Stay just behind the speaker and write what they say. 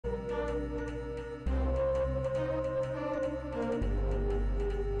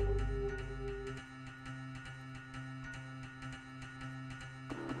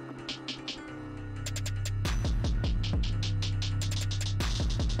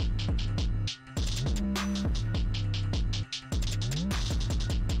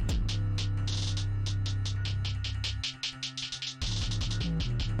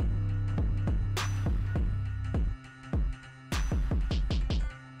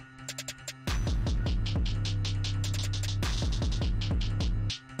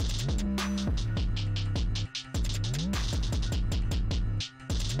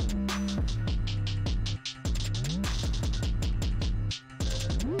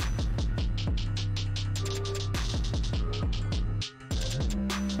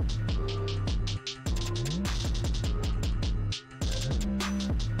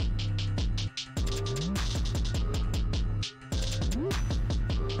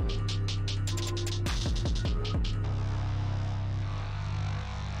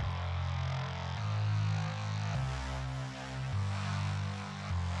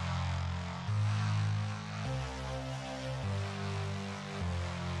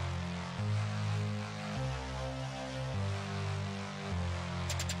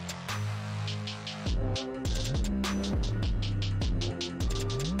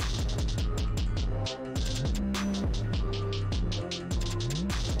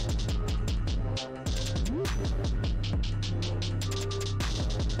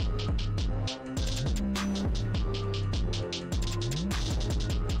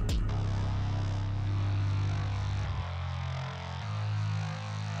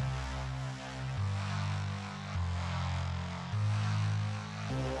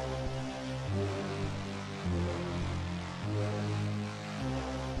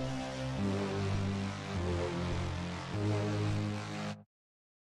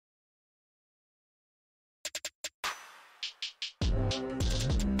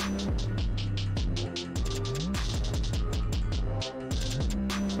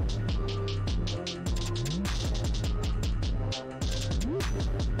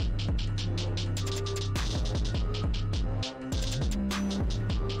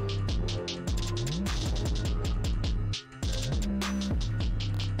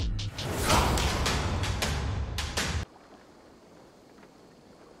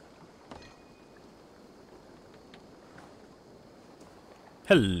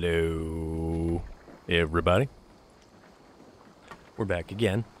Hello, everybody. We're back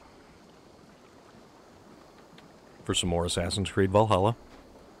again for some more Assassin's Creed Valhalla.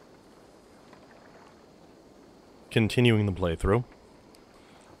 Continuing the playthrough.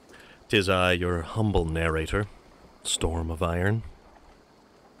 'Tis I, your humble narrator, Storm of Iron.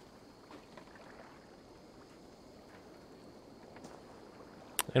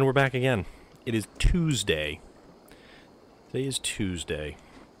 And we're back again. It is Tuesday. Today is Tuesday.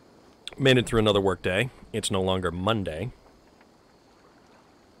 Made it through another work day. It's no longer Monday.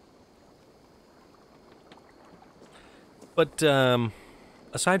 But,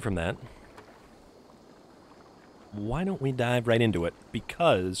 aside from that, why don't we dive right into it?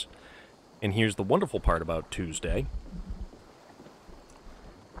 Because, and here's the wonderful part about Tuesday.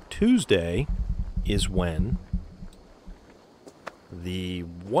 Tuesday is when the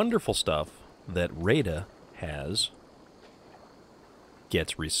wonderful stuff that Reda has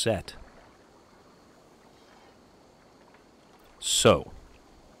gets reset. So,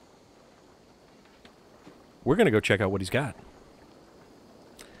 we're going to go check out what he's got.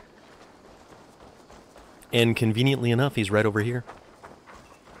 And conveniently enough, he's right over here.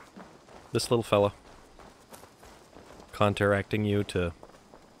 This little fella. Counteracting you to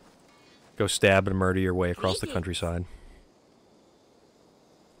go stab and murder your way across the countryside.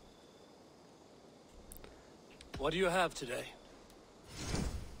 What do you have today?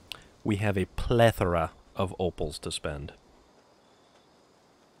 We have a plethora of opals to spend.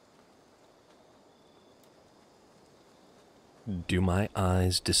 Do my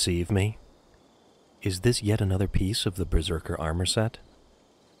eyes deceive me? Is this yet another piece of the Berserker Armor set?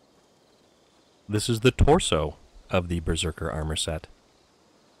 This is the torso of the Berserker Armor set.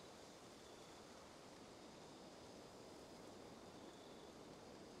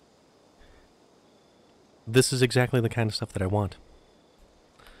 This is exactly the kind of stuff that I want.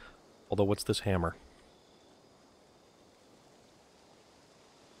 Although, what's this hammer?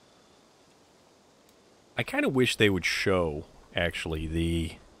 I kind of wish they would show, actually,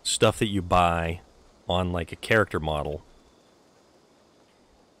 the stuff that you buy on, like, a character model.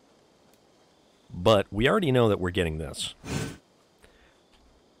 But we already know that we're getting this.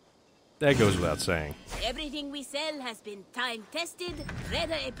 That goes without saying. Everything we sell has been time-tested,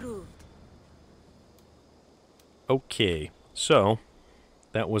 Reda approved. Okay, so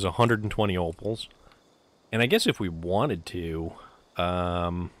that was 120 opals. And I guess if we wanted to,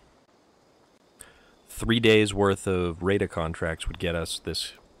 3 days worth of Reda contracts would get us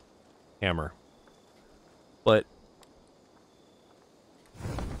this hammer. But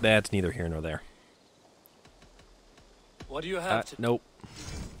that's neither here nor there. What do you have to... Nope.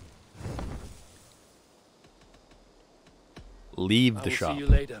 Leave the shop. See you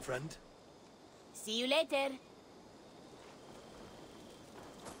later, friend. See you later.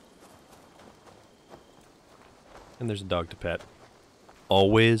 And there's a dog to pet.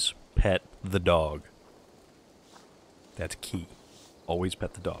 Always pet the dog. That's key. Always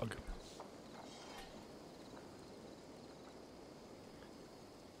pet the dog.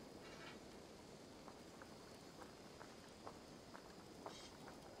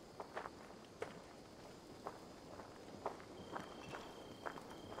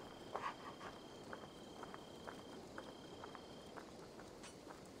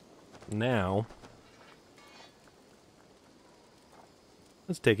 Now,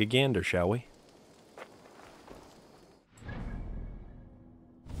 let's take a gander, shall we?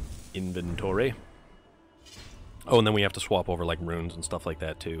 Inventory. Oh, and then we have to swap over, like, runes and stuff like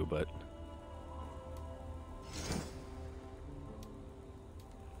that, too, but...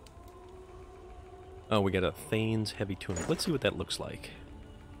 Oh, we got a Thane's Heavy Tunic. Let's see what that looks like.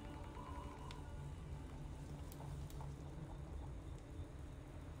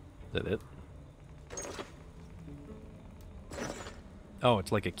 Is that it? Oh,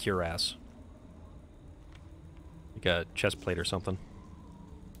 it's like a cuirass. Like a chest plate or something.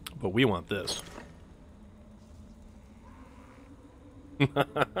 But we want this.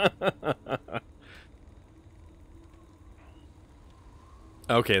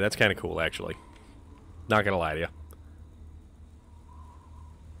 Okay, that's kind of cool, actually. Not gonna lie to you.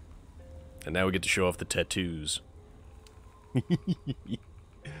 And now we get to show off the tattoos.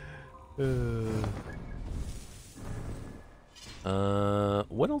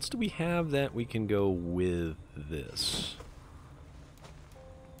 What else do we have that we can go with this?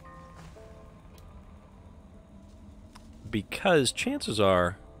 Because chances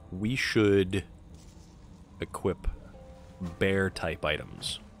are we should equip bear-type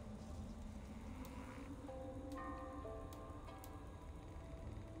items.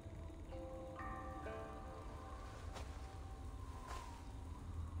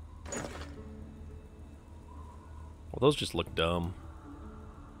 Well, those just look dumb.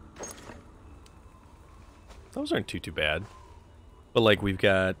 Those aren't too bad. But, like, we've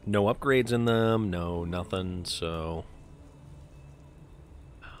got no upgrades in them, no nothing, so...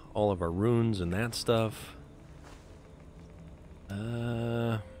 all of our runes and that stuff.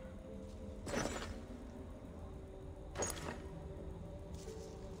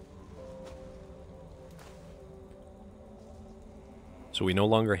 So we no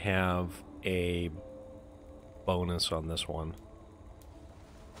longer have a bonus on this one.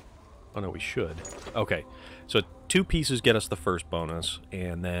 Oh no, we should. Okay, so 2 pieces get us the first bonus,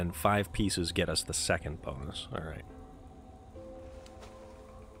 and then 5 pieces get us the second bonus. Alright.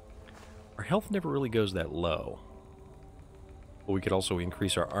 Our health never really goes that low. But we could also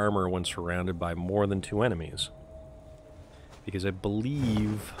increase our armor when surrounded by more than 2 enemies. Because I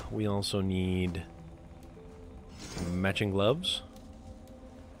believe we also need matching gloves.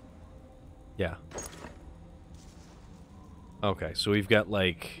 Yeah. Okay, so we've got,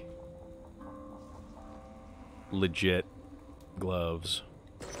 like, legit gloves.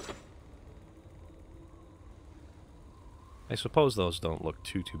 I suppose those don't look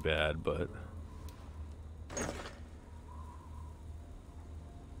too bad, but...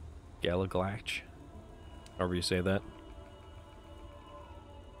 Galaglach? However you say that.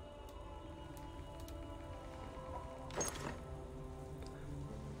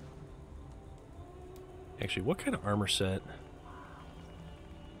 Actually, what kind of armor set?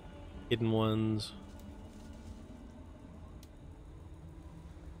 Hidden ones.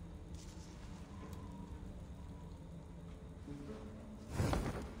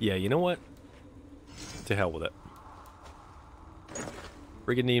 Yeah, you know what? To hell with it.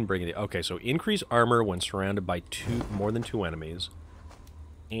 Brigandine, Brigandine. Okay, so increase armor when surrounded by more than 2 enemies.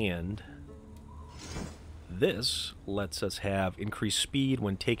 And this lets us have increased speed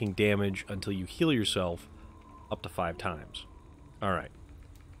when taking damage until you heal yourself up to 5 times. Alright.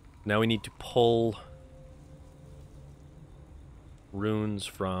 Now we need to pull runes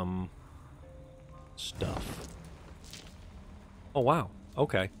from stuff. Oh, wow.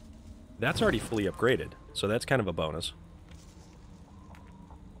 Okay. That's already fully upgraded, so that's kind of a bonus.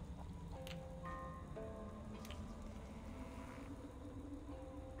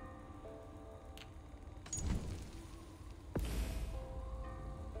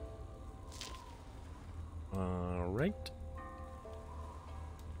 Alright.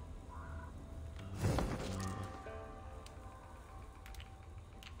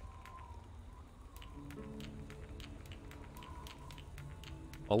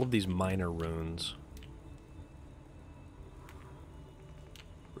 All of these minor runes.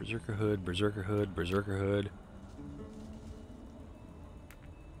 Berserker Hood, Berserker Hood, Berserker Hood.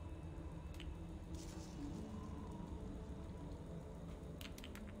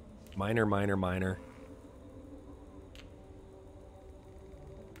 Minor, minor, minor.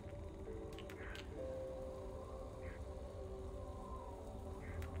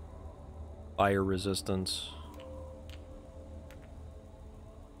 Fire resistance.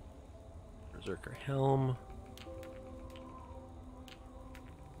 Berserker Helm.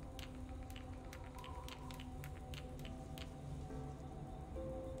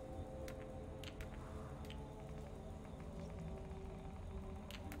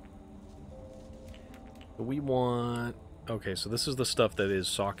 We want... Okay, so this is the stuff that is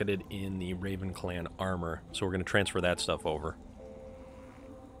socketed in the Raven Clan armor. So we're going to transfer that stuff over.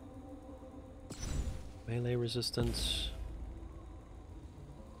 Melee resistance.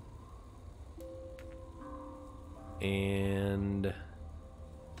 And...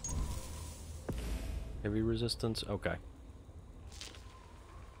 heavy resistance? Okay.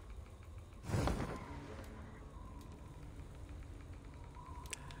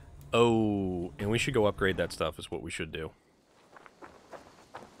 Oh, and we should go upgrade that stuff is what we should do.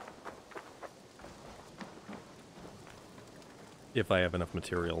 If I have enough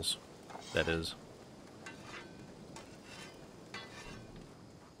materials, that is.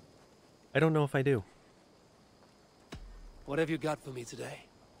 I don't know if I do. What have you got for me today?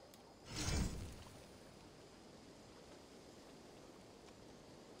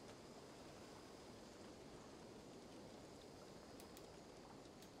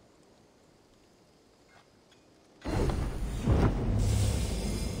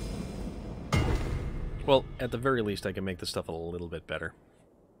 Well, at the very least, I can make this stuff a little bit better.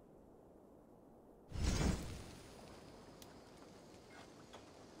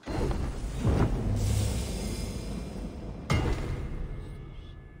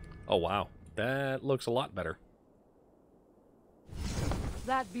 Oh, wow. That looks a lot better.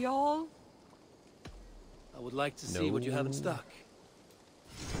 That be all? I would like to see what you have in stock.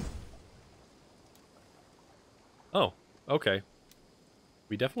 Oh, okay.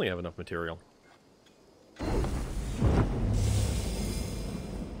 We definitely have enough material.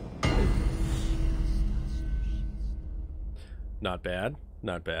 Not bad.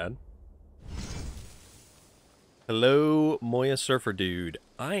 Not bad. Hello, Moya Surfer Dude.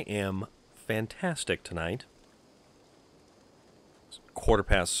 I am fantastic tonight. It's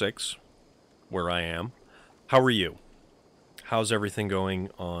 6:15 where I am. How are you? How's everything going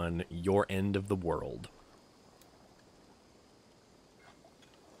on your end of the world?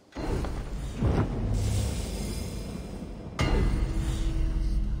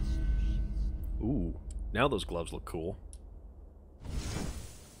 Ooh, now those gloves look cool.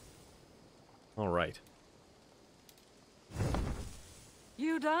 All right.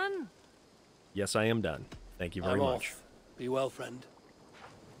 You done? Yes, I am done. Thank you very I'm much. off. Be well, friend.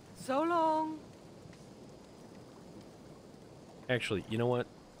 So long. Actually, you know what?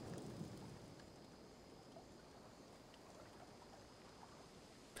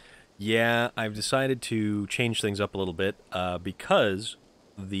 Yeah, I've decided to change things up a little bit because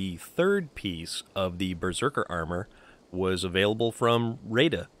the third piece of the Berserker Armor was available from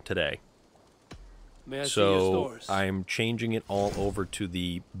Reda today. May I see your So stores? I'm changing it all over to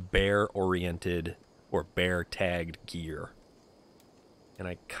the bear-oriented or bear-tagged gear. And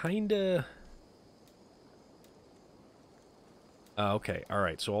I kinda... okay,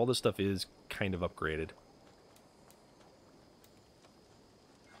 alright, so all this stuff is kind of upgraded.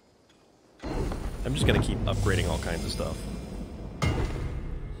 I'm just gonna keep upgrading all kinds of stuff.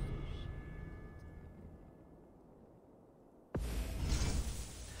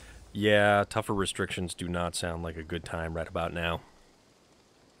 Yeah, tougher restrictions do not sound like a good time right about now.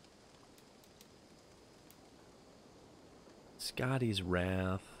 Scotty's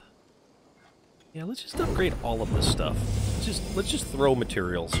Wrath. Yeah, let's just upgrade all of this stuff. Let's just throw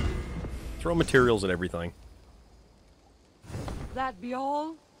materials. Throw materials at everything. That be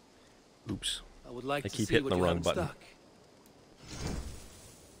all? Oops. I would like I to keep see hitting what the you wrong have in button. stock.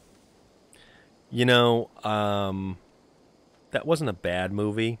 You know, that wasn't a bad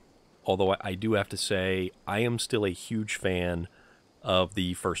movie. Although I do have to say, I am still a huge fan of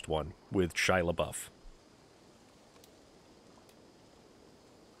the first one with Shia LaBeouf.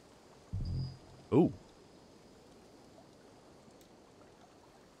 Ooh.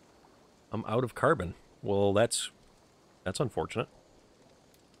 I'm out of carbon. Well, that's unfortunate.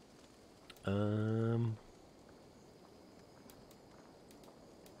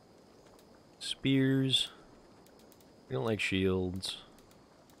 Spears. We don't like shields.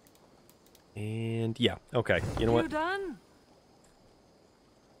 And yeah, okay. You know You what? done?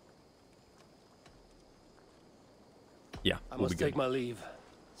 Yeah, I we'll be must good. take my leave.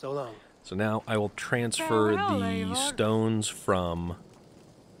 So long. So now I will transfer Farewell, the Eivor. stones from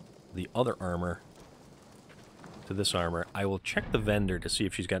the other armor to this armor. I will check the vendor to see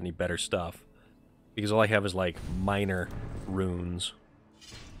if she's got any better stuff. Because all I have is, like, minor runes.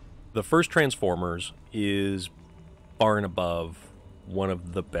 The first Transformers is far and above one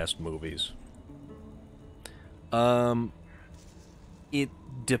of the best movies. It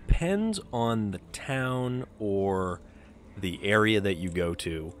depends on the town or the area that you go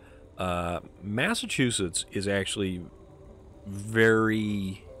to. Massachusetts is actually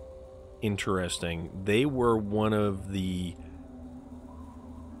very interesting. They were one of the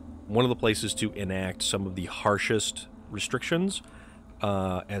places to enact some of the harshest restrictions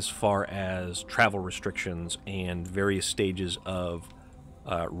as far as travel restrictions and various stages of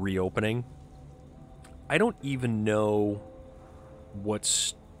reopening. I don't even know what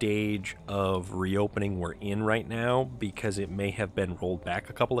stage of reopening we're in right now because it may have been rolled back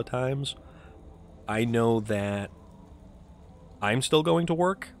a couple of times. I know that I'm still going to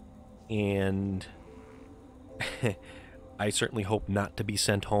work, and I certainly hope not to be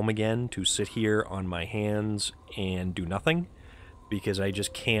sent home again to sit here on my hands and do nothing, because I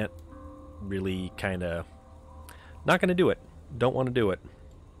just can't really not going to do it. Don't want to do it.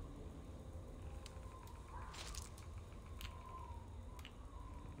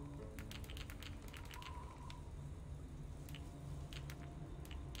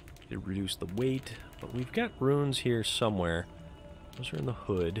 To reduce the weight, but we've got runes here somewhere. Those are in the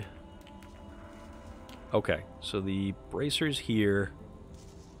hood. Okay, so the bracers here.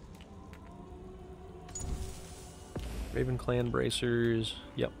 Raven Clan bracers.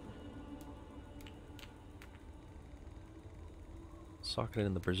 Yep. Socket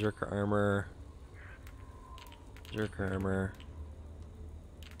in the Berserker Armor. Berserker Armor.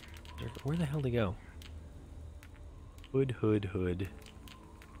 Where the hell did he go? Hood, hood, hood.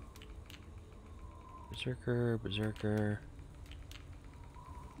 Berserker, berserker.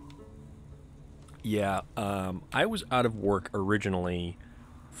 Yeah, I was out of work originally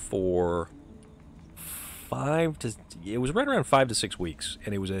for it was right around 5 to 6 weeks,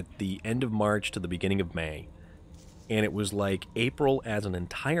 and it was at the end of March to the beginning of May. And it was like April as an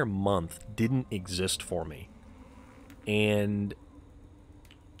entire month didn't exist for me. And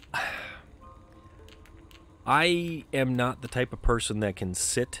I am not the type of person that can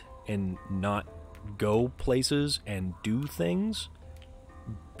sit and not go places and do things,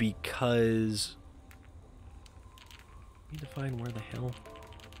 because I need to find where'd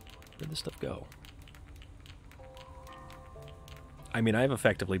this stuff go? I mean, I've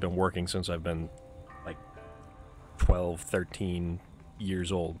effectively been working since I've been like 12, 13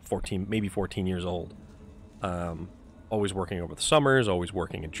 years old, 14, maybe 14 years old. Always working over the summers, always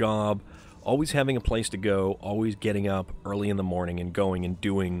working a job, always having a place to go, always getting up early in the morning and going and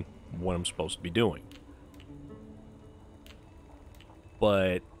doing what I'm supposed to be doing.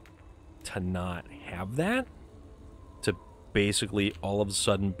 But to not have that, to basically all of a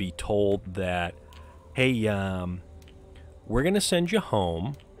sudden be told that, hey, we're going to send you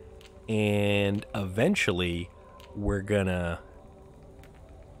home, and eventually we'll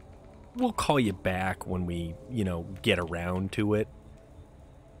call you back when we, get around to it.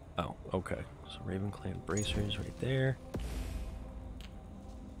 Oh, okay. So Raven Clan bracers right there.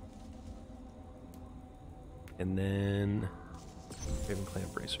 And then Raven Clan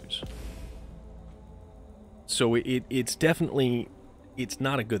bracers. So it's definitely, it's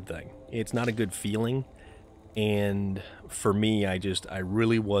not a good thing. It's not a good feeling. And for me, I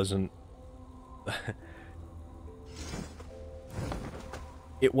really wasn't,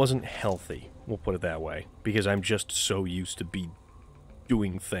 it wasn't healthy, we'll put it that way, because I'm just so used to be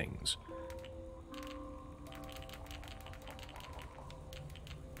doing things.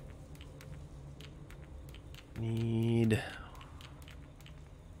 Need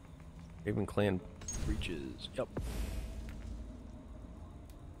Raven Clan breaches. Yep.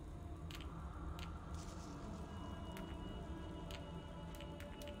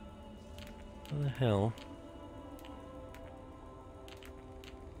 What the hell?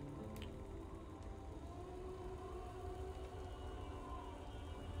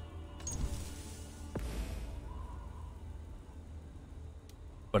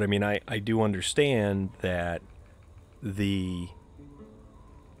 But I mean, I do understand that the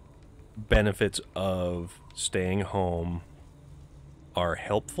benefits of staying home are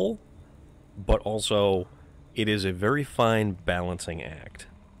helpful, but also it is a very fine balancing act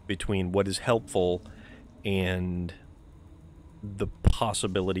between what is helpful and the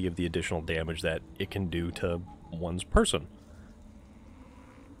possibility of the additional damage that it can do to one's person.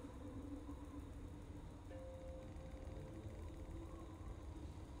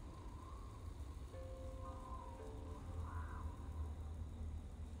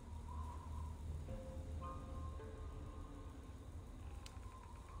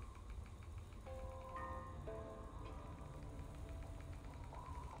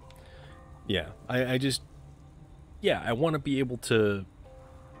 Yeah, I want to be able to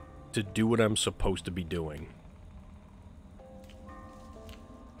do what I'm supposed to be doing.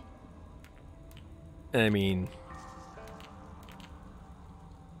 I mean,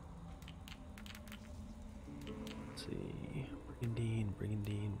 let's see,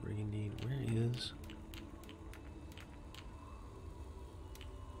 Brigandine, where is?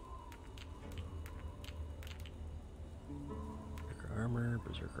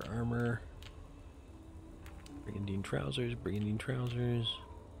 Berserker Armor. Brigandine trousers,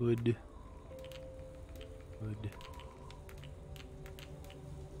 hood.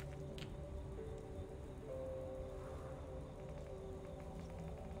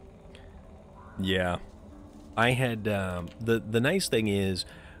 Yeah. I had, the nice thing is,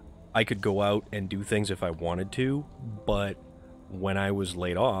 I could go out and do things if I wanted to, but when I was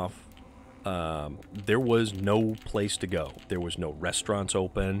laid off, there was no place to go. There was no restaurants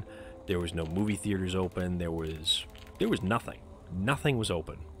open. There was no movie theaters open. There was nothing. Nothing was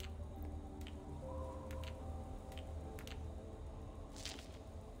open.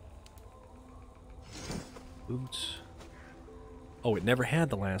 Boots. Oh, it never had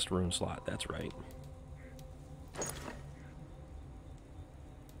the last rune slot. That's right.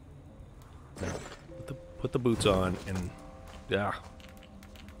 Now, put the boots on and...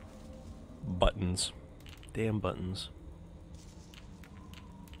 buttons. Damn buttons.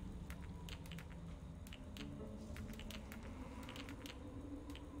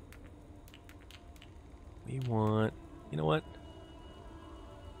 We want... You know what?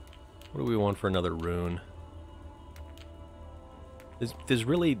 What do we want for another rune? There's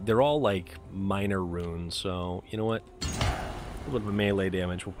really... They're all, like, minor runes, so... You know what? A little bit of melee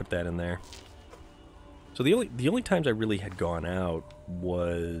damage, we'll put that in there. So the only times I really had gone out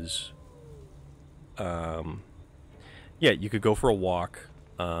was... yeah, you could go for a walk.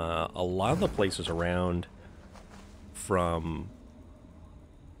 A lot of the places around from,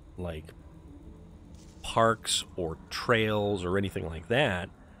 like, parks or trails or anything like that,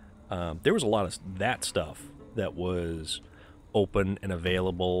 there was a lot of that stuff that was open and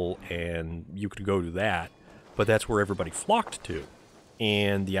available, and you could go to that, but that's where everybody flocked to.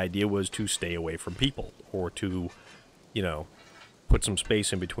 And the idea was to stay away from people, or to, you know, put some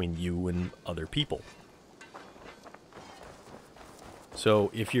space in between you and other people.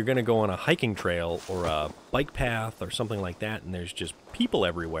 So if you're going to go on a hiking trail or a bike path or something like that, and there's just people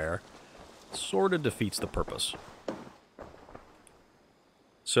everywhere, it sort of defeats the purpose.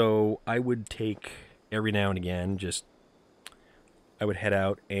 So I would take, every now and again, I would head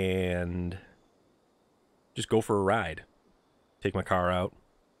out and just go for a ride. Take my car out.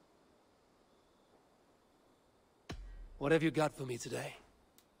 What have you got for me today?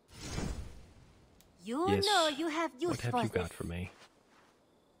 You Yes. know you have use What have for you got this. for me?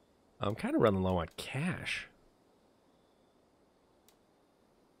 I'm kind of running low on cash.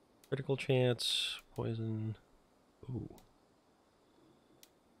 Critical chance, poison. Ooh.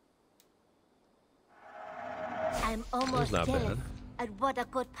 I'm almost not jealous bad. at what a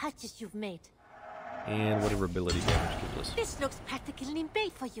good purchase you've made. And whatever ability damage gives us. This looks practically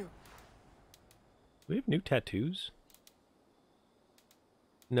made for you. Do we have new tattoos?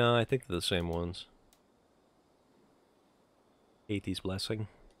 No, I think they're the same ones. Athe's Blessing.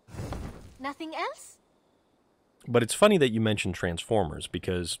 Nothing else? But it's funny that you mentioned Transformers,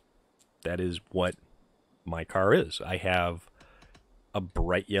 because that is what my car is. I have a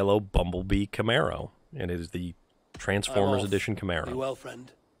bright yellow Bumblebee Camaro, and it is the Transformers Edition Be Camaro. well,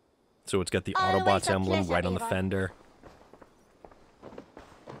 friend. So it's got the Always Autobots a emblem pleasure, right on the Eva. fender.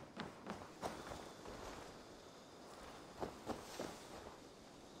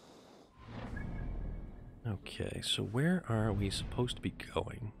 Okay, so where are we supposed to be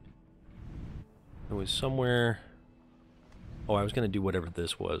going? It was somewhere... Oh, I was going to do whatever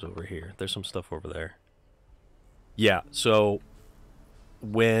this was over here. There's some stuff over there. Yeah, so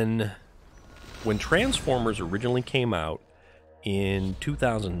when Transformers originally came out in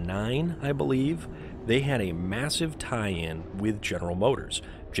 2009, I believe, they had a massive tie-in with General Motors.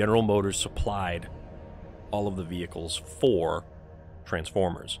 General Motors supplied all of the vehicles for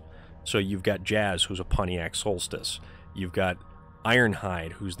Transformers. So you've got Jazz, who's a Pontiac Solstice. You've got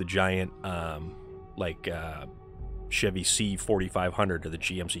Ironhide, who's the giant, Chevy C4500 or the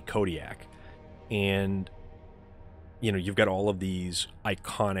GMC Kodiak. And, you know, you've got all of these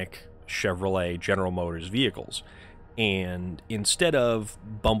iconic Chevrolet General Motors vehicles. And instead of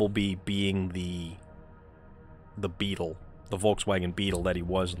Bumblebee being the Beetle, the Volkswagen Beetle that he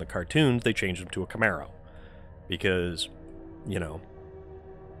was in the cartoons, they changed him to a Camaro. Because, you know,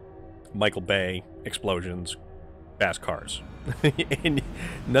 Michael Bay, explosions, fast cars. And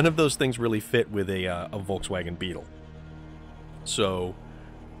none of those things really fit with a Volkswagen Beetle. So,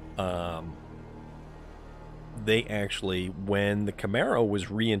 they actually, when the Camaro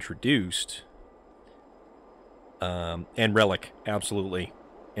was reintroduced, and Relic, absolutely.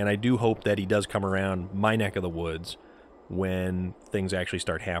 And I do hope that he does come around my neck of the woods when things actually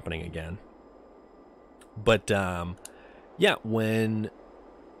start happening again. But, yeah, when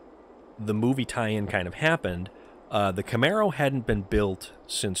the movie tie-in kind of happened, the Camaro hadn't been built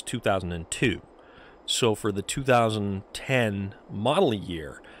since 2002. So for the 2010 model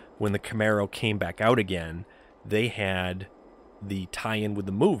year, when the Camaro came back out again, they had the tie-in with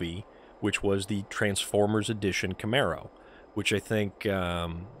the movie, which was the Transformers Edition Camaro, which I think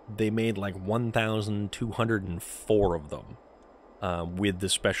they made like 1,204 of them with the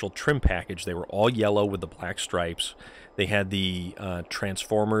special trim package. They were all yellow with the black stripes. They had the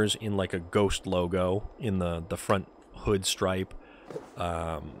Transformers in like a ghost logo in the front hood stripe.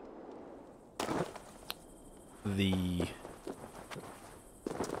 The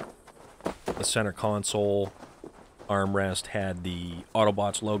center console armrest had the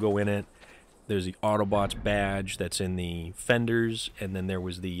Autobots logo in it. There's the Autobots badge that's in the fenders, and then there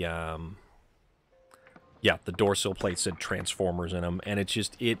was the the door sill plate said Transformers in them, and it's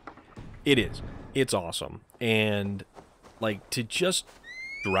just it's awesome. And like, to just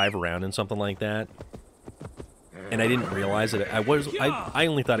drive around in something like that, and I didn't realize that I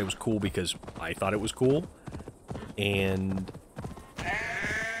only thought it was cool because I thought it was cool, and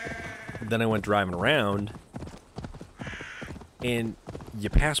then I went driving around, and you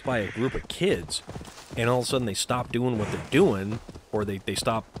pass by a group of kids, and all of a sudden they stop doing what they're doing, or they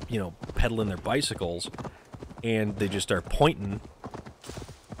stop, you know, pedaling their bicycles, and they just start pointing,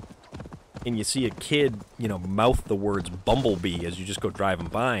 and you see a kid, you know, mouth the words bumblebee as you just go driving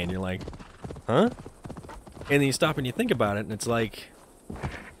by, and you're like, huh? And then you stop and you think about it, and it's like,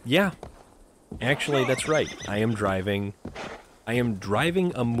 yeah, actually, that's right. I am driving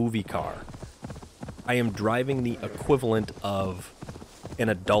a movie car. I am driving the equivalent of an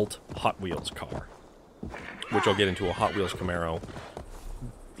adult Hot Wheels car, which I'll get into a Hot Wheels Camaro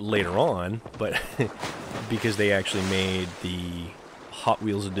later on, but because they actually made the Hot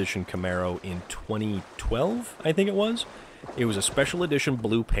Wheels Edition Camaro in 2012, I think it was. It was a special edition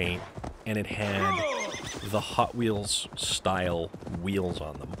blue paint, and it had the Hot Wheels style wheels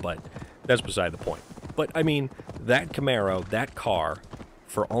on them, but that's beside the point. But, I mean, that Camaro, that car,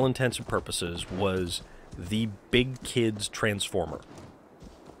 for all intents and purposes, was the big kid's Transformer.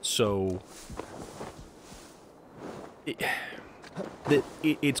 So,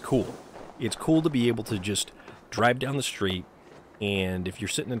 it's cool. It's cool to be able to just drive down the street, and if you're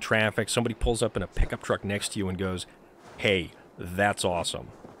sitting in traffic, somebody pulls up in a pickup truck next to you and goes, hey, that's awesome.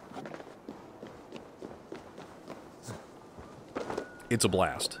 It's a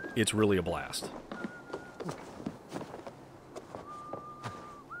blast. It's really a blast.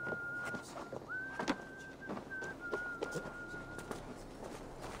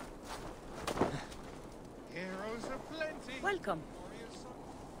 Welcome.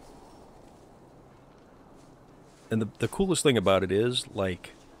 And the coolest thing about it is,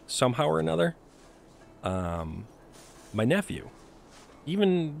 like, somehow or another, my nephew,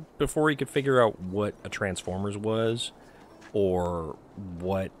 even before he could figure out what a Transformers was, or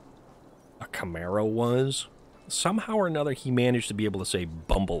what a Camaro was, somehow or another he managed to be able to say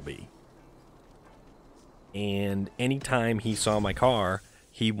Bumblebee. And anytime he saw my car,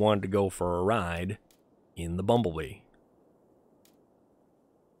 he wanted to go for a ride in the Bumblebee.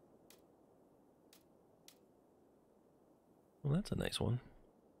 Well, that's a nice one.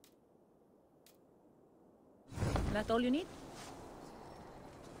 That all you need?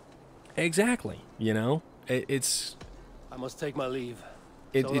 Exactly. You know, it's I must take my leave.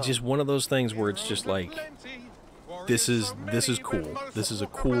 it's just one of those things where it's just like, this is cool. This is a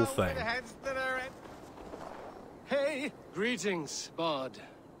cool thing. Hey, greetings, Bard.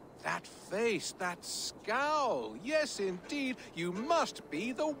 That face, that scowl. Yes, indeed, you must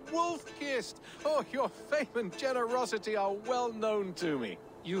be the wolf-kissed. Oh, your fame and generosity are well known to me.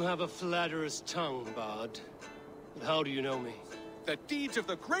 You have a flatterer's tongue, Bard. But how do you know me? The deeds of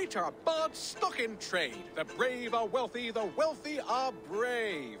the great are Bard's stock in trade. The brave are wealthy, the wealthy are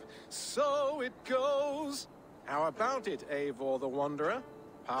brave. So it goes. How about it, Eivor the Wanderer?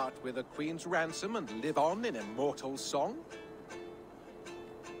 Part with a queen's ransom and live on in immortal song?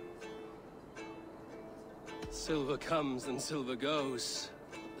 Silver comes and silver goes.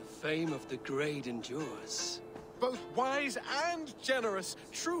 The fame of the great endures. Both wise and generous.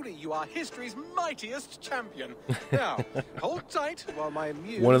 Truly, you are history's mightiest champion. Now, hold tight while my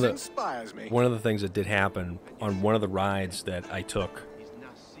muse inspires me. One of the things that did happen on one of the rides that I took,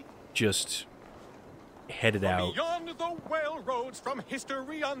 just headed out. Beyond the whale roads from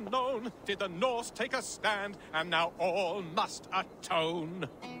history unknown, did the Norse take a stand, and now all must atone.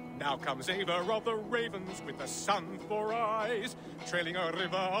 Now comes Eivor of the Ravens with the sun for eyes, trailing a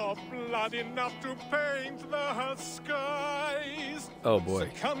river of blood enough to paint the skies. Oh boy.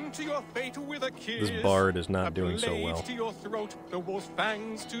 Succumb to your fate with a kiss. This bard is not doing so well. To your throat, the wolf's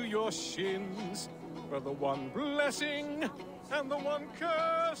fangs to your shins. For the one blessing and the one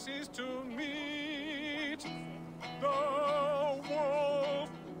curse is to meet the wolf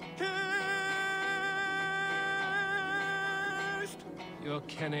kissed. Your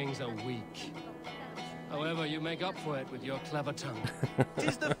kennings are weak. However, you make up for it with your clever tongue.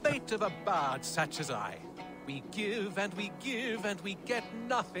 'Tis the fate of a bard such as I. We give and we give and we get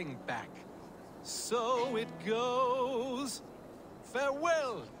nothing back. So it goes.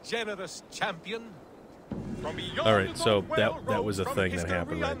 Farewell, generous champion. All right, so that was a thing that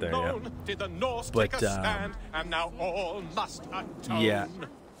happened right there, yeah. Did the Norse But take a stand, and now all must atone. Yeah.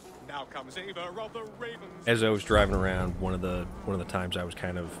 Now comes Eivor of the Ravens. As I was driving around, one of the times I was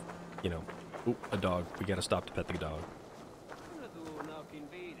kind of, you know, oop, a dog. We got to stop to pet the dog.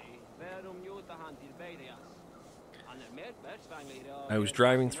 I was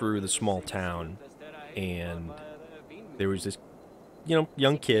driving through the small town, and there was this, you know,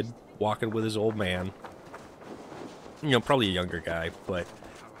 young kid walking with his old man. You know, probably a younger guy, but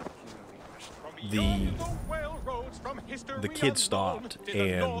the kid stopped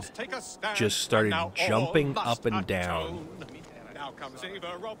and just started jumping up and down Now comes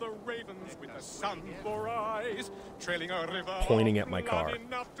Ava of the Ravens with the sun for eyes, trailing a river pointing at my car.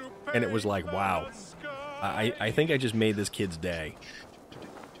 And it was like, wow. I think I just made this kid's day.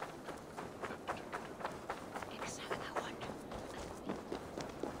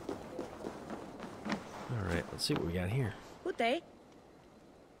 Alright, let's see what we got here. Good day.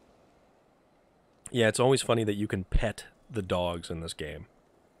 Yeah, it's always funny that you can pet the dogs in this game.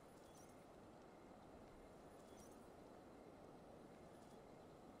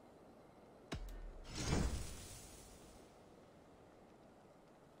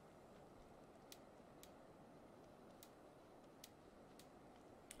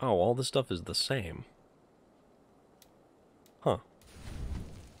 Oh, all this stuff is the same. Huh.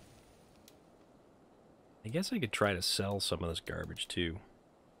 I guess I could try to sell some of this garbage, too.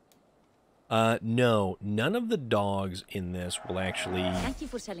 No. None of the dogs in this will actually... Thank you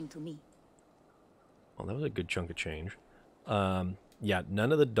for selling to me. Well, that was a good chunk of change. Yeah,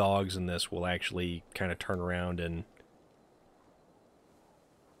 none of the dogs in this will actually kind of turn around and...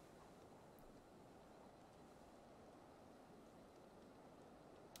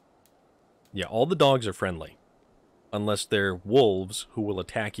 Yeah, all the dogs are friendly. Unless they're wolves who will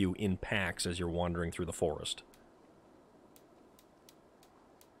attack you in packs as you're wandering through the forest.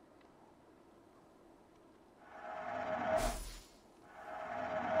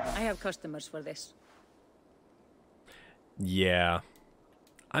 I have customers for this. Yeah.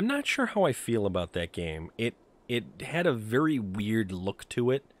 I'm not sure how I feel about that game. It had a very weird look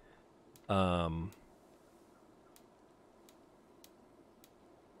to it.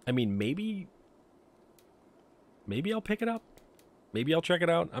 I mean, maybe I'll pick it up. Maybe I'll check it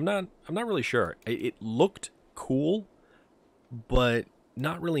out. I'm not really sure. It looked cool, but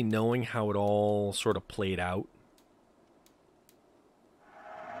not really knowing how it all sort of played out.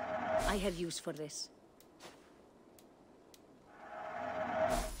 I have use for this.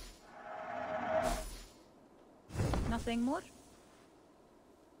 Nothing more?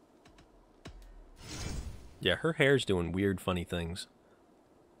 Yeah, her hair's doing weird, funny things.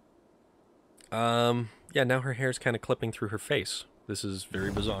 Yeah, now her hair's kind of clipping through her face. This is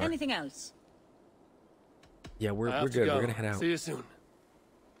very bizarre. Anything else? Yeah, we're good. We're gonna head out. See you soon.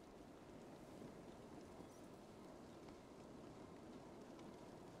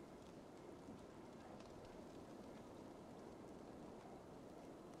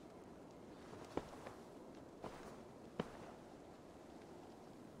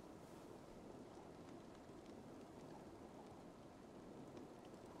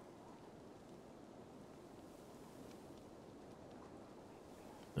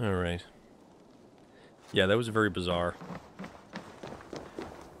 Alright. Yeah, that was very bizarre.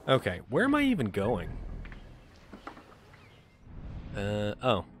 Okay, where am I even going?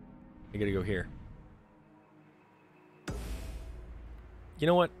 Oh. I gotta go here. You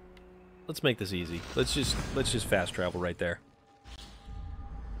know what? Let's make this easy. Let's just fast travel right there.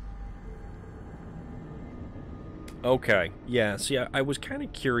 Okay, yeah, see, I was kind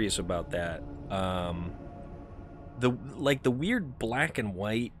of curious about that. The weird black and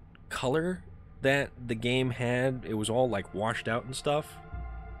white color that the game had, it was all like washed out and stuff.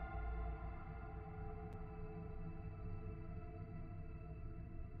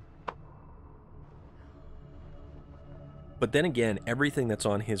 But then again, everything that's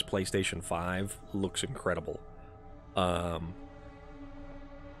on his PlayStation 5 looks incredible. I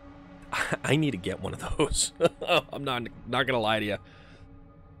need to get one of those. I'm not gonna lie to you.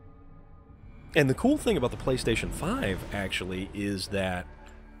 And the cool thing about the PlayStation 5, actually, is that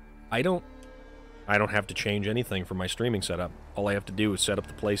I don't have to change anything for my streaming setup. All I have to do is set up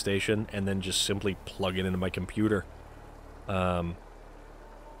the PlayStation and then just simply plug it into my computer. Or,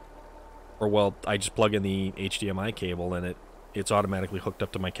 well, I just plug in the HDMI cable and it's automatically hooked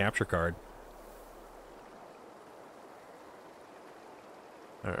up to my capture card.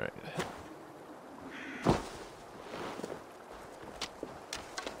 Alright.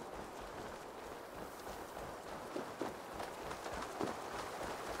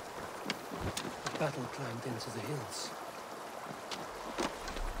 Battle climbed into the hills.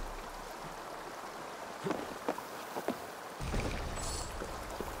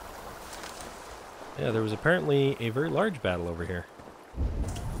 Yeah, there was apparently a very large battle over here.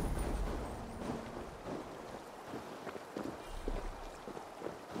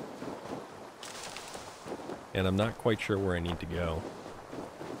 And I'm not quite sure where I need to go.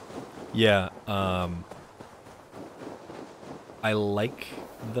 Yeah, I like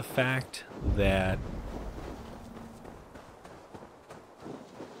the fact that,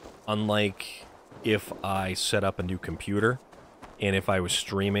 unlike if I set up a new computer, and if I was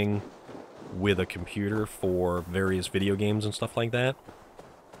streaming with a computer for various video games and stuff like that.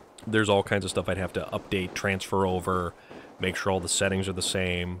 There's all kinds of stuff I'd have to update, transfer over, make sure all the settings are the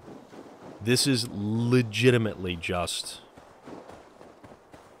same. This is legitimately just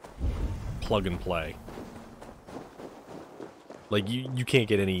plug and play. Like, you can't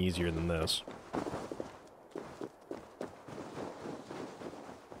get any easier than this.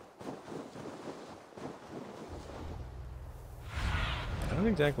 I don't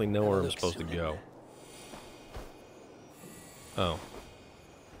exactly know where I'm supposed to go. Oh.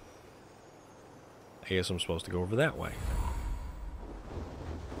 I guess I'm supposed to go over that way.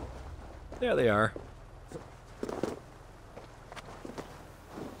 There they are.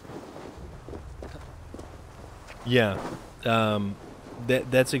 Yeah.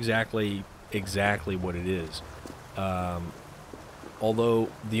 That's exactly what it is. Although,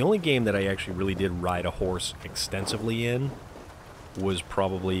 the only game that I actually really did ride a horse extensively in was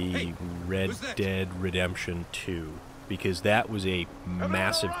probably Red Dead Redemption 2, because that was a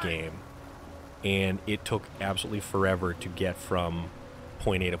massive game, and it took absolutely forever to get from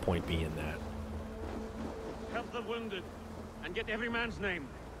point A to point B in that. Help the wounded, and get every man's name.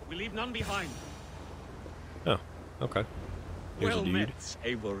 We leave none behind. Oh, okay. Here's Well a dude. met,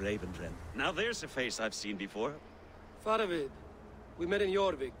 able Ravenfriend. Now there's a face I've seen before. Faravid, we met in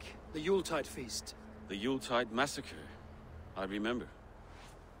Jorvik, the Yuletide feast. The Yuletide Massacre. I remember.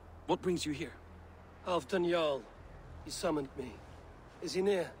 What brings you here? Halfdan Jarl, he summoned me. Is he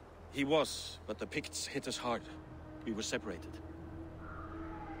near? He was, but the Picts hit us hard. We were separated.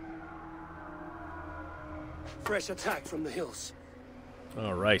 Fresh attack from the hills.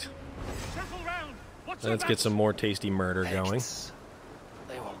 All right. Circle round. What's Let's get some more tasty murder going. Picts.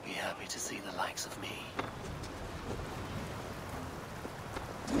 They won't be happy to see the likes of me.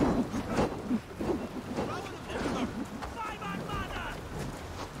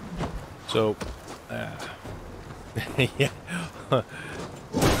 So, yeah.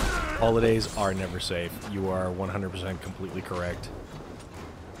 Holidays are never safe. You are 100% completely correct.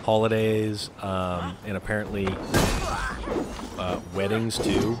 Holidays, and apparently weddings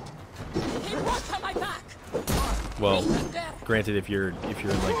too. Well, granted, if you're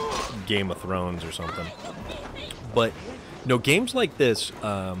in like Game of Thrones or something, but no, games like this.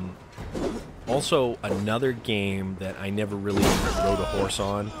 Also, another game that I never really rode a horse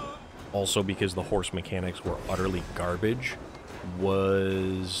on, also because the horse mechanics were utterly garbage,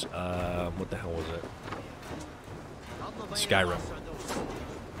 was what the hell was it? Skyrim.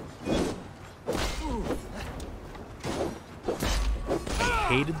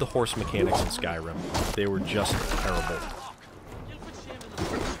 I hated the horse mechanics in Skyrim. They were just terrible.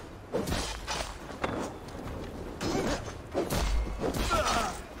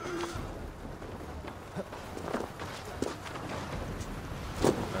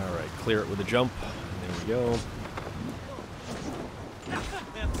 Alright, clear it with a jump. There we go.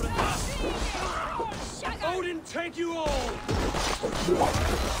 Odin, take you all!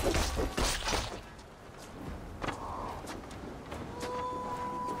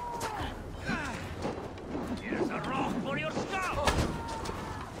 Here's a rock for your skull!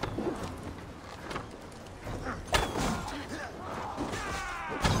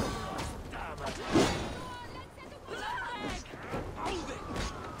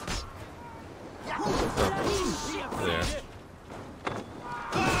 There.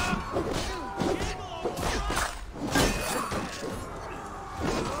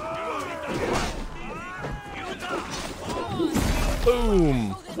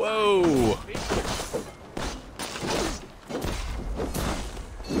 Boom! Whoa!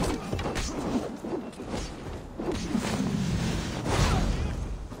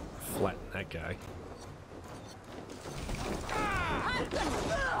 Flatten that guy.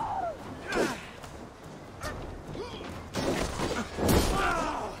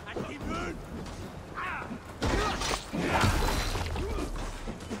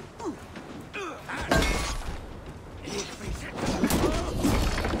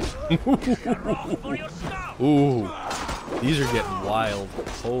 Ooh, these are getting wild.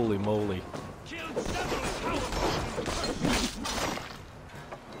 Holy moly.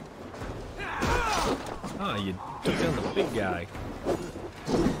 Ah, you took down the big guy.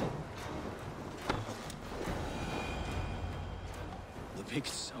 The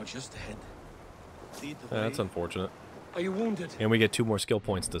Picts are just ahead. Lead the That's way. unfortunate. Are you wounded? And we get 2 more skill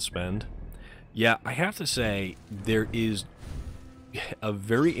points to spend. Yeah, I have to say, there is a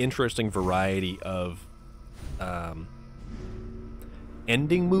very interesting variety of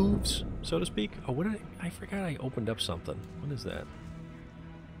ending moves, so to speak. Oh, what did I forgot I opened up something. What is that?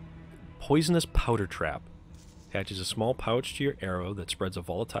 Poisonous powder trap. Attaches a small pouch to your arrow that spreads a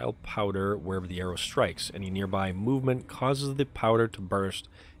volatile powder wherever the arrow strikes. Any nearby movement causes the powder to burst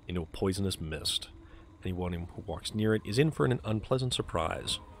into a poisonous mist. Anyone who walks near it is in for an unpleasant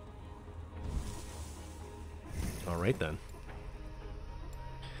surprise. Alright then.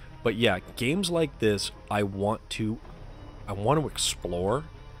 But yeah, games like this, I want to explore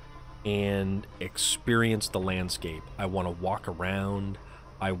and experience the landscape. I want to walk around.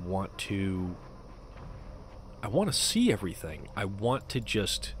 I want to see everything. I want to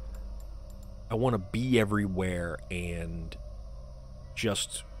be everywhere and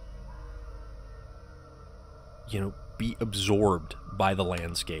just, you know, be absorbed by the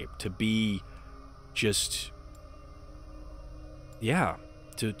landscape. To be just, yeah,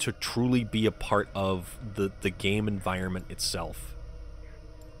 to truly be a part of the game environment itself.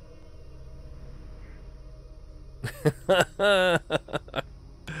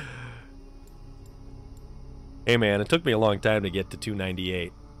 Hey man, it took me a long time to get to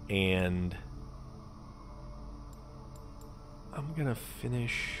 298, and I'm gonna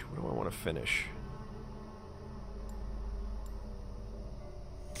finish. What do I want to finish?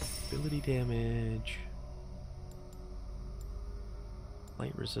 Ability damage,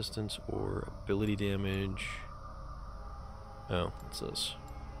 light resistance, or ability damage. Oh, what's this?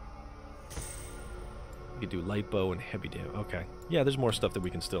 We could do light bow and heavy damage. Okay, yeah, there's more stuff that we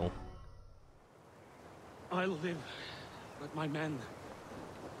can still. I'll live, but my men.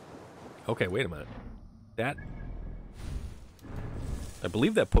 Okay, wait a minute. That, I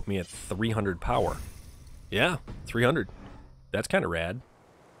believe that put me at 300 power. Yeah, 300. That's kind of rad.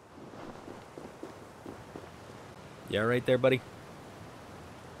 Yeah, right there, buddy.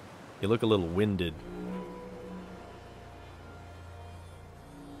 You look a little winded.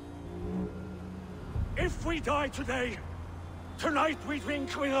 If we die today, tonight we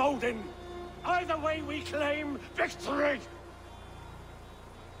drink with Odin. Either way we claim victory!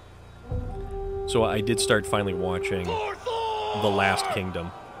 So I did start finally watching The Last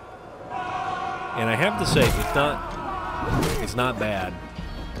Kingdom. And I have to say, it's not bad.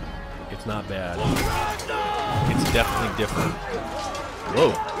 It's not bad. It's definitely different.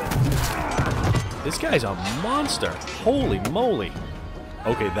 Whoa. This guy's a monster. Holy moly.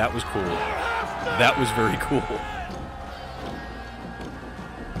 Okay, that was cool. That was very cool.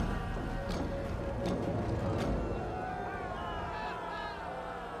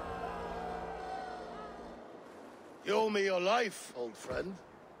 You owe me your life, old friend.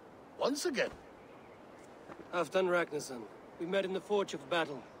 Once again. Halfdan Ragnarsson. We met in the Forge of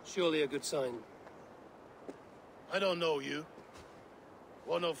Battle. Surely a good sign. I don't know you.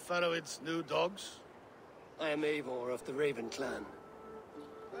 One of Faravid's new dogs? I am Eivor of the Raven clan.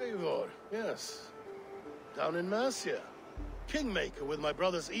 Eivor, yes. Down in Mercia. Kingmaker with my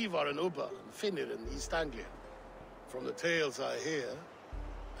brothers Ivar and Ubba and Finnir in East Anglia. From the tales I hear,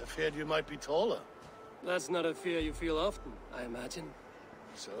 I feared you might be taller. That's not a fear you feel often, I imagine.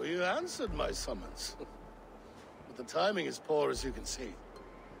 So you answered my summons. But the timing is poor, as you can see.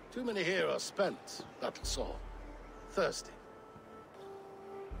 Too many here are spent, battle-sore, thirsty.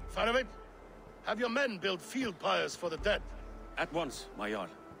 Faravid, have your men build field pyres for the dead. At once, my Jarl.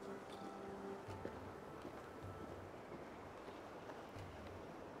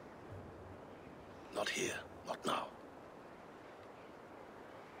 Not here, not now.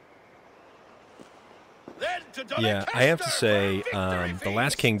 Then to Yeah, I have to say, The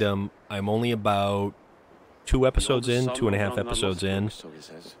Last Kingdom, I'm only about 2 episodes in, 2.5 episodes in.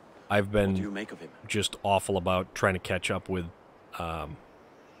 I've been just awful about trying to catch up with,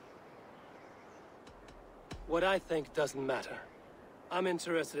 What I think doesn't matter. I'm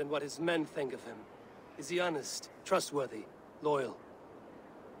interested in what his men think of him. Is he honest, trustworthy, loyal?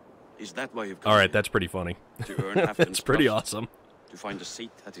 Is that why you've come Alright, here? that's pretty funny. To earn Halfdan's That's pretty trust? awesome. To find a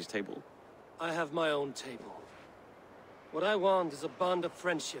seat at his table? I have my own table. What I want is a bond of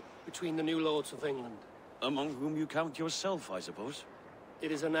friendship between the new lords of England. Among whom you count yourself, I suppose?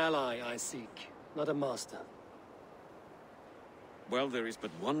 It is an ally I seek, not a master. Well, there is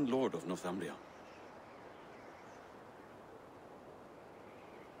but one Lord of Northumbria.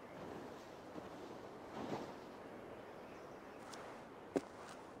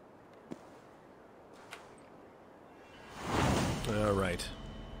 Alright.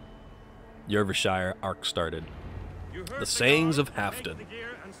 Yerveshire arc started. The sayings of Halfdan.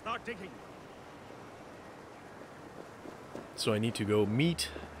 So I need to go meet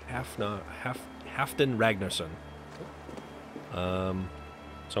Halfdan Ragnarsson.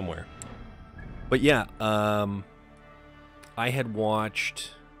 Somewhere. But yeah, I had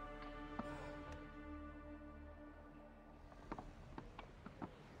watched...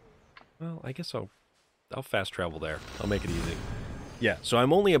 Well, I guess I'll I'll fast travel there. I'll make it easy. Yeah, so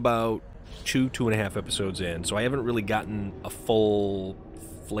I'm only about 2.5 episodes in, so I haven't really gotten a full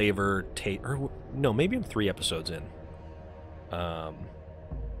flavor taste. Or no, maybe I'm 3 episodes in.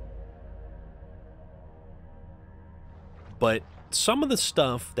 But some of the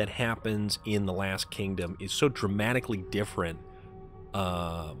stuff that happens in The Last Kingdom is so dramatically different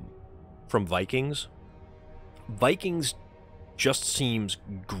from Vikings. Vikings just seems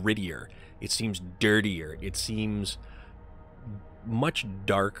grittier. It seems dirtier. It seems much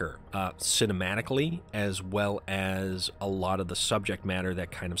darker cinematically, as well as a lot of the subject matter that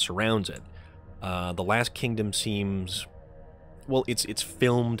kind of surrounds it. The Last Kingdom seems... Well, it's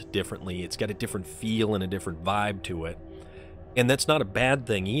filmed differently. It's got a different feel and a different vibe to it. And that's not a bad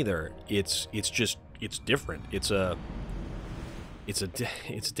thing either. It's different. It's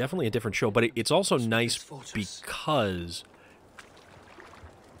definitely a different show, but it's also nice because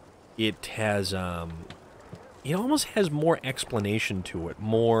it has it almost has more explanation to it,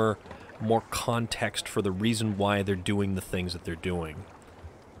 more context for the reason why they're doing the things that they're doing.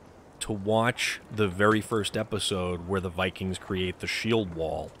 To watch the very first episode where the Vikings create the shield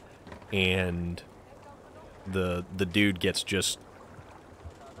wall and the dude gets just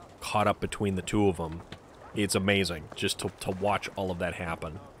caught up between the two of them, it's amazing just to watch all of that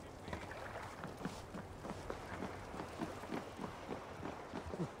happen.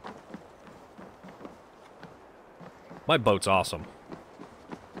 My boat's awesome.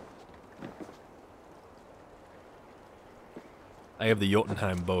 I have the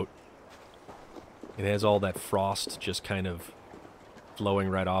Jotunheim boat. It has all that frost just kind of flowing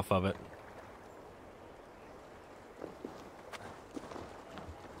right off of it.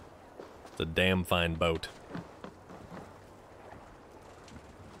 It's a damn fine boat.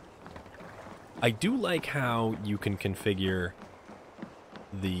 I do like how you can configure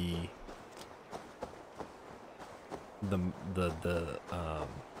the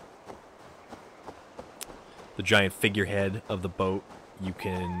giant figurehead of the boat. You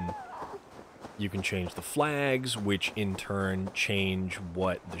can change the flags, which in turn change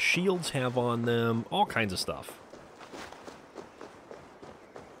what the shields have on them, all kinds of stuff.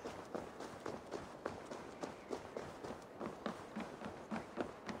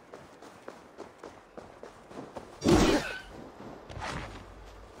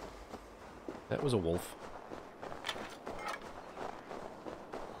 That was a wolf.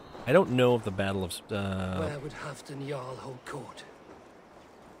 I don't know if the Battle of... Where would Halfdan Jarl hold court?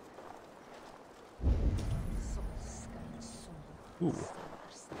 Ooh.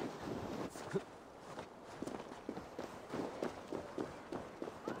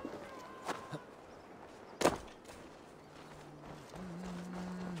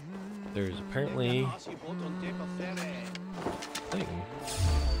 There's apparently... thing.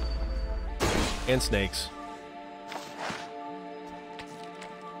 And snakes.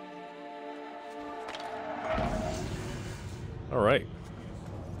 Alright.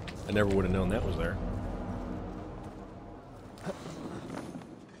 I never would have known that was there.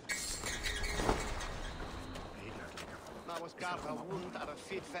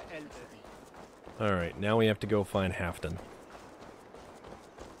 Alright, now we have to go find Halfdan.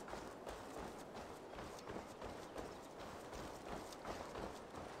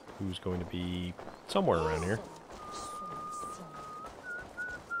 Who's going to be somewhere around here.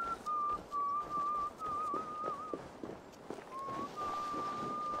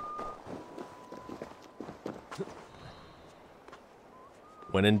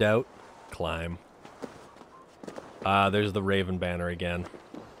 When in doubt, climb. Ah, there's the Raven banner again.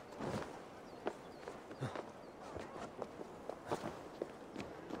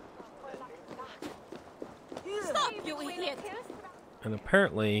 Stop, you idiot! And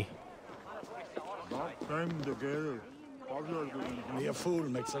apparently... A fool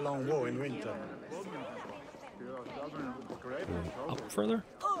makes a long war in winter. Up further?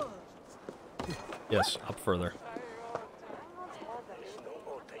 Yes, up further.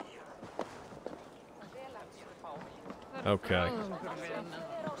 Okay.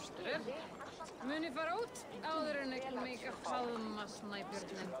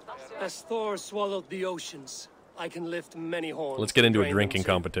 As Thor swallowed the oceans, I can lift many horns. Let's get into a drinking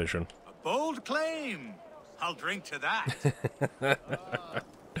competition. A bold claim. I'll drink to that.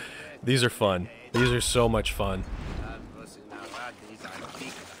 These are fun. These are so much fun.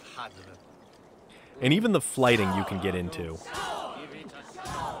 And even the flighting you can get into.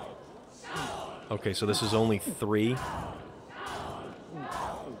 Okay, so this is only 3.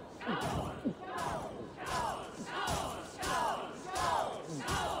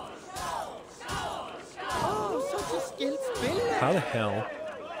 How the hell?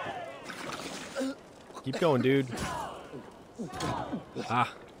 Keep going, dude.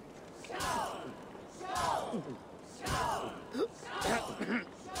 Ah.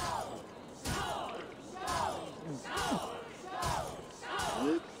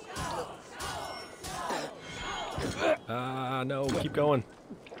 No, keep going.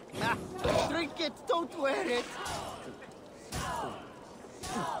 Drink it, don't wear it.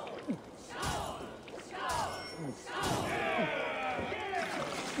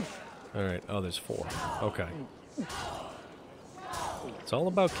 All right. Oh, there's 4. Okay. It's all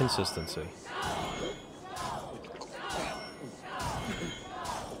about consistency.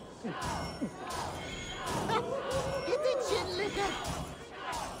 Get it, chin liquor.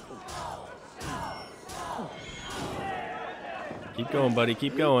 Keep going, buddy.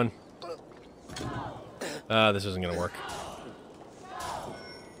 Keep going. This isn't gonna work.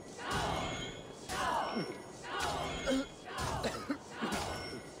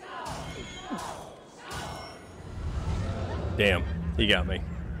 Damn, he got me.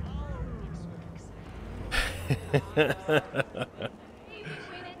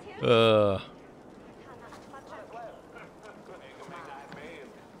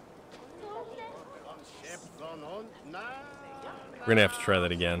 We're gonna have to try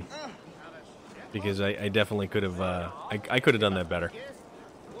that again, because I definitely could have. I could have done that better.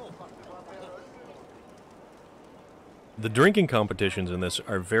 The drinking competitions in this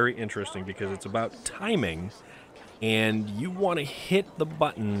are very interesting because it's about timing, and you want to hit the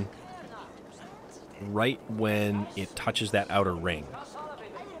button right when it touches that outer ring.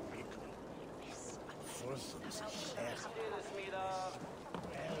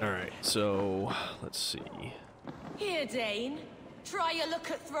 Alright, so let's see. Here, Dane. Try your luck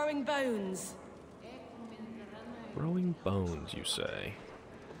at throwing bones. Throwing bones, you say?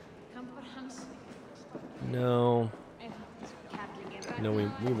 No. No,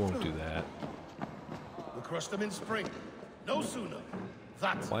 we won't do that. We'll crush them in spring. No sooner.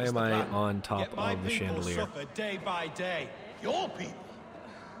 Why am I on top of the chandelier? Suffer day by day. Your people?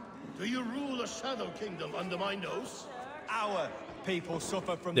 Do you rule a shadow kingdom under my nose? Our people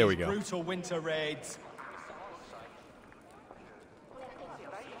suffer from There we these go. brutal winter raids.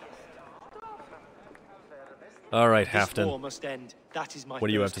 All right, This war Halfdan. must end. That is my What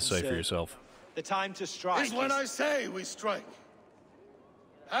do you have first to say for concern. yourself? The time to strike Is when I say we strike.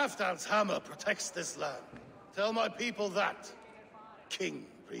 Halfdan's hammer protects this land. Tell my people that, King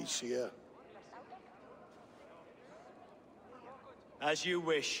Rishia. As you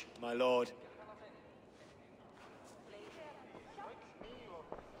wish, my lord.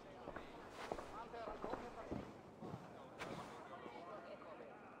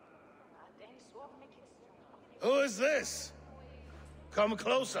 Who is this? Come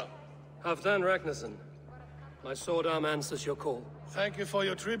closer. Halfdan Ragnarsson. My sword arm answers your call. Thank you for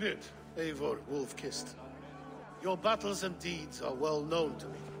your tribute, Eivor Wolf-Kissed. Your battles and deeds are well known to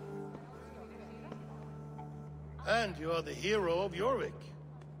me. And you are the hero of Jorvik.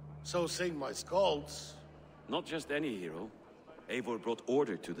 So sing my skalds. Not just any hero. Eivor brought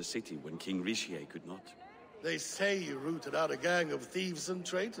order to the city when King Rishie could not. They say you rooted out a gang of thieves and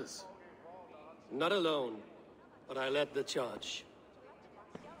traitors. Not alone, but I led the charge.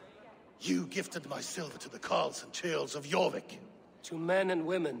 You gifted my silver to the carls and churls of Jorvik. To men and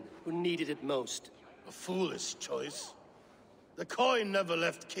women who needed it most. A foolish choice. The coin never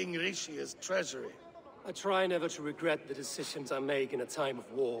left King Rishia's treasury. I try never to regret the decisions I make in a time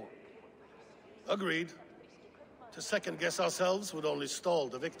of war. Agreed. To second-guess ourselves would only stall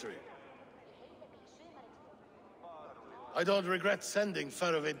the victory. I don't regret sending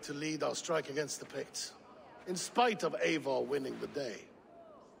Faravid to lead our strike against the Picts, in spite of Eivor winning the day.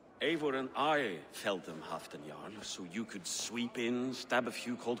 Eivor and I felled them, Halfdan Jarl, so you could sweep in, stab a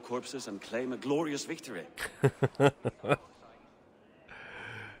few cold corpses, and claim a glorious victory.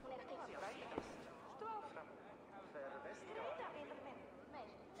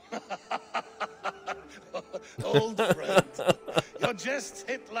 Old friend, your jest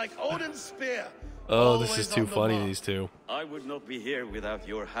hit like Odin's spear. Oh, this is Always too on the funny, mark. these two. I would not be here without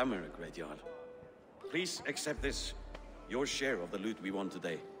your hammer, Great Jarl. Please accept this, your share of the loot we won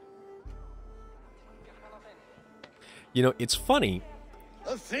today. You know, it's funny.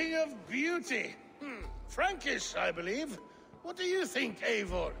 A thing of beauty. Frankish, I believe. What do you think,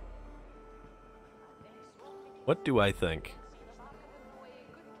 Eivor? What do I think?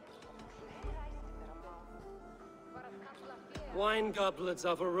 Wine goblets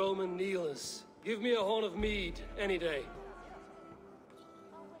are for Roman kneelers. Give me a horn of mead, any day.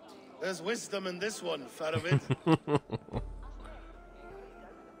 There's wisdom in this one, Faravid.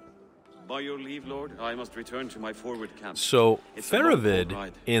 By your leave, Lord, I must return to my forward camp. So, It's a long boat Faravid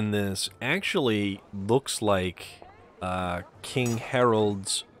ride. in this actually looks like King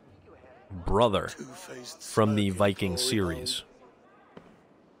Harold's brother from the Viking series.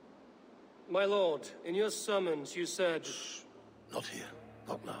 My lord, in your summons you said... Not here.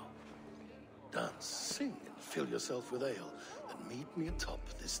 Not now. Dance, sing, and fill yourself with ale, and meet me atop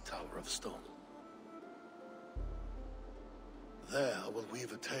this tower of stone. There I will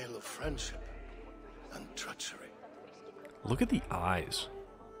weave a tale of friendship and treachery. Look at the eyes.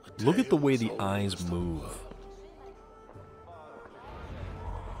 Look at the way the eyes move.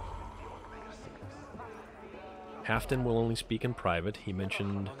 Halfdan will only speak in private. He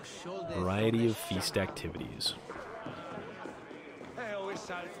mentioned variety of feast activities.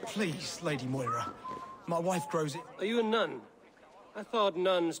 Please, Lady Moira. My wife grows it. Are you a nun? I thought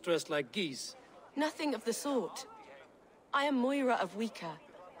nuns dressed like geese. Nothing of the sort. I am Moira of Wika,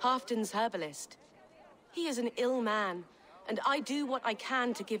 Halfdan's herbalist. He is an ill man, and I do what I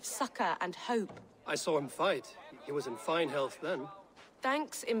can to give succor and hope. I saw him fight. He was in fine health then.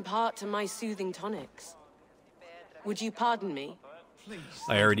 Thanks in part to my soothing tonics. Would you pardon me? Please.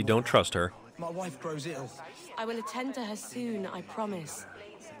 I already don't trust her. My wife grows ill. I will attend to her soon, I promise.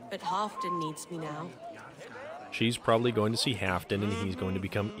 But Halfdan needs me now. She's probably going to see Halfdan and he's going to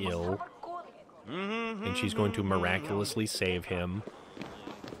become ill. And she's going to miraculously save him.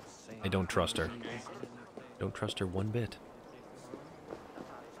 I don't trust her. Don't trust her one bit.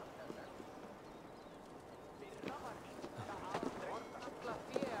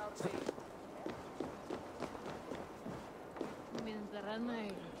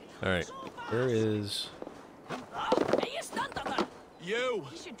 Alright, where is... You!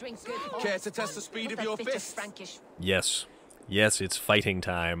 should drink good Care to test the speed of your fists? Yes. Yes, it's fighting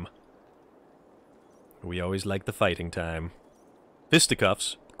time. We always like the fighting time.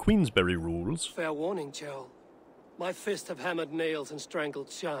 Fisticuffs, Queensberry rules. Fair warning, Gerald. My fists have hammered nails and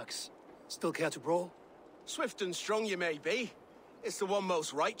strangled sharks. Still care to brawl? Swift and strong you may be. It's the one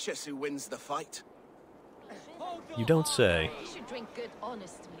most righteous who wins the fight. You don't say. You should drink good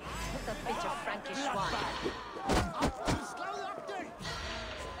honest mead, not the bitter Frankish wine.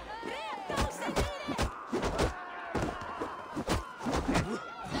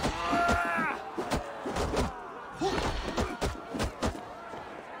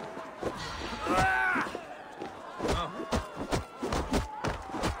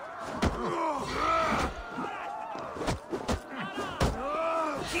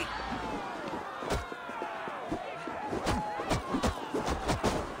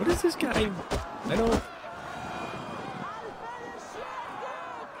 What is this guy? I don't...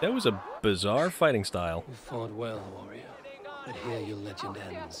 That was a bizarre fighting style. You fought well, warrior. But here your legend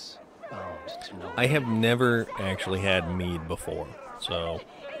ends. Bound to no... I have never actually had mead before, so...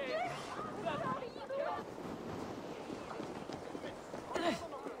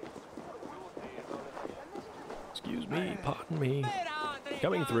 Excuse me, pardon me.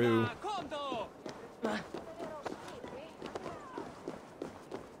 Coming through.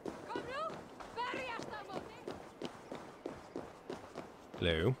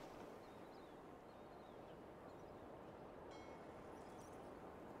 Hello.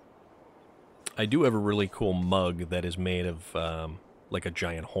 I do have a really cool mug that is made of like a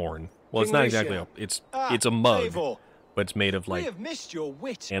giant horn. Well, it's not exactly a, it's a mug, Eivor, but it's made of we like have missed your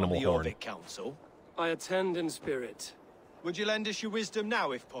wit animal on the horn. Orlog Council. I attend in spirit. Would you lend us your wisdom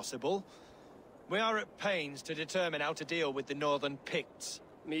now, if possible? We are at pains to determine how to deal with the northern Picts.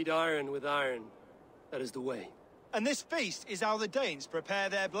 Meet iron with iron. That is the way. And this feast is how the Danes prepare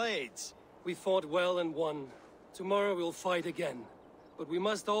their blades. We fought well and won. Tomorrow we'll fight again. But we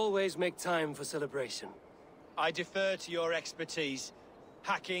must always make time for celebration. I defer to your expertise.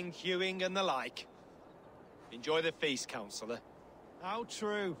 Hacking, hewing, and the like. Enjoy the feast, Councillor. How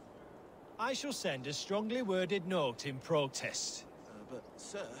true. I shall send a strongly worded note in protest. But,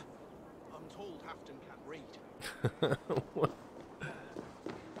 sir, I'm told Halfdan can't read.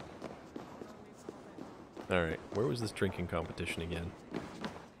 Alright, where was this drinking competition again?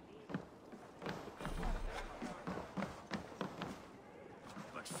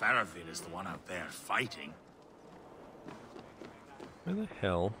 But Faravid is the one out there fighting. Where the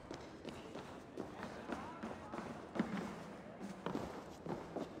hell?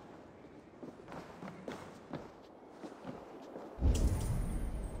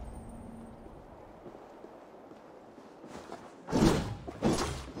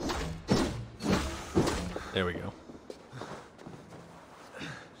 There we go.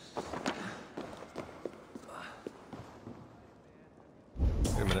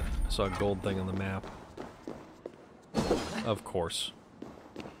 Wait a minute. I saw a gold thing on the map. Of course.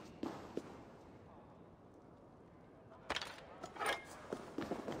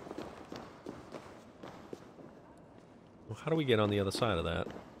 Well, how do we get on the other side of that?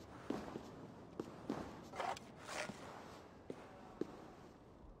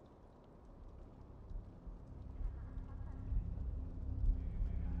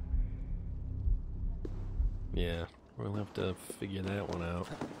 Yeah, we'll have to figure that one out.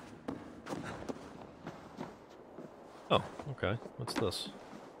 Oh, okay. What's this?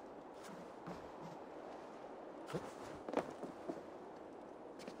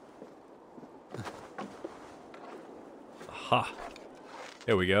 Aha!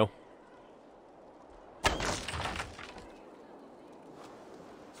 There we go.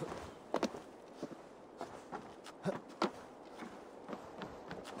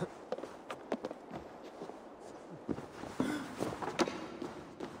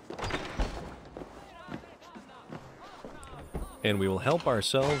 And we will help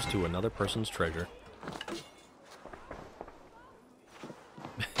ourselves to another person's treasure.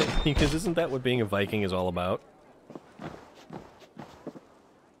 Because isn't that what being a Viking is all about?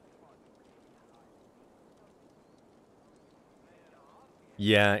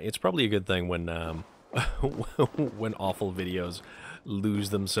 Yeah, it's probably a good thing when when awful videos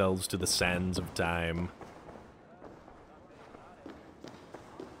lose themselves to the sands of time.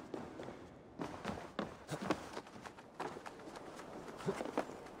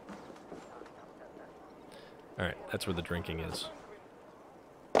 Alright, that's where the drinking is.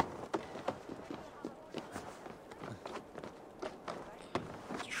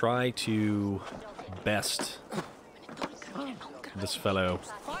 Let's try to best this fellow.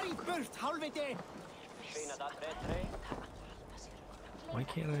 Why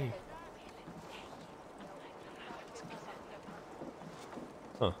can't I?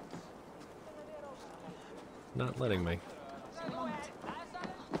 Huh. Not letting me.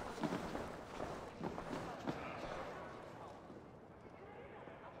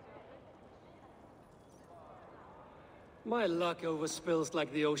 My luck overspills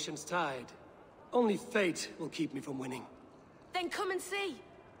like the ocean's tide. Only fate will keep me from winning. Then come and see.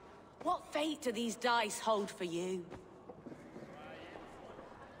 What fate do these dice hold for you?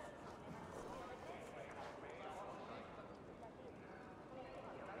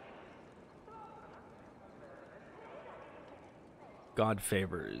 God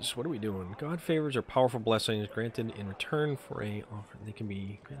favors. What are we doing? God favors are powerful blessings granted in return for a offer. They can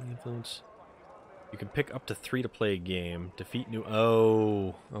be greatly influenced. You can pick up to 3 to play a game. Defeat new...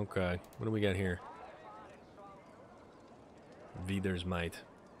 Oh, okay. What do we got here? There's might.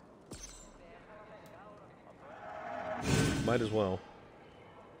 Might as well.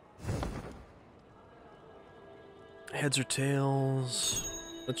 Heads or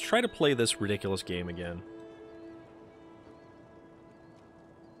tails? Let's try to play this ridiculous game again.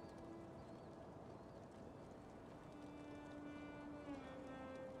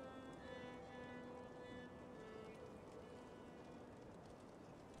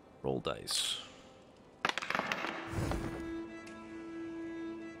 Roll dice.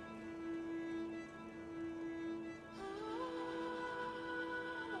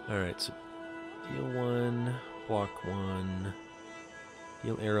 Alright, so deal 1, block 1,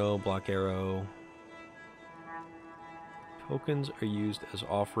 deal arrow, block arrow. Tokens are used as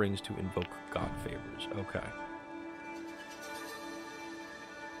offerings to invoke God favors. Okay.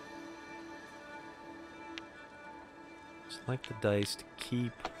 Select the dice to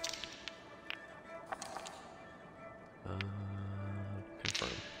keep. Confirm.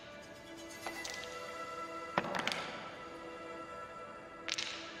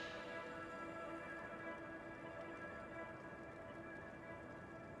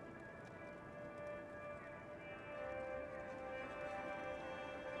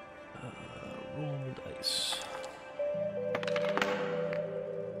 Roll dice.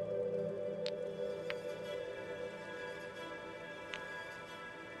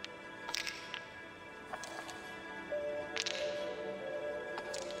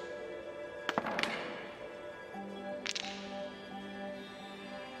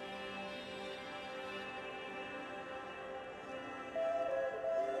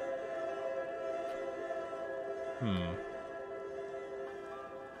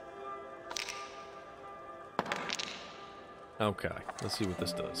 Okay, let's see what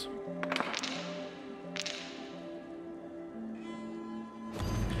this does.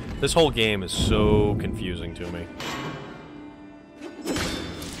 This whole game is so confusing to me.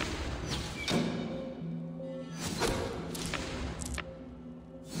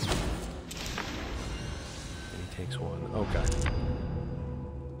 And he takes one. Okay.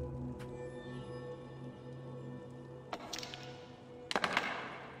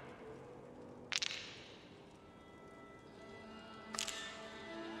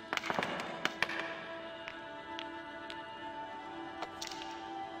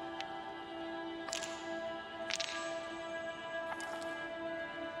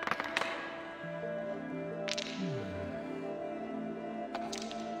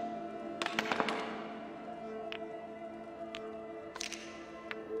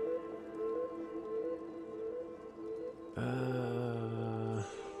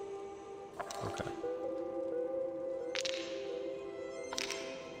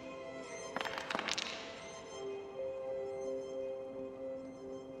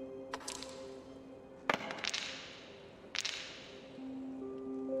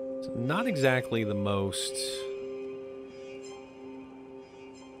 not exactly the most...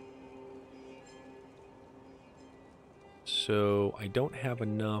 So, I don't have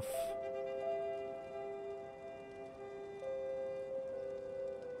enough...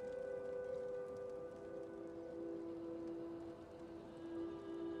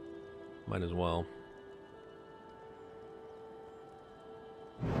 Might as well.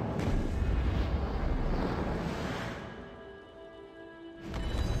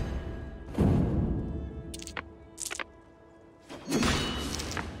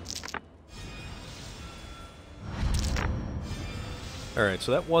 Alright,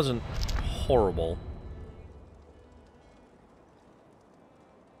 so that wasn't horrible.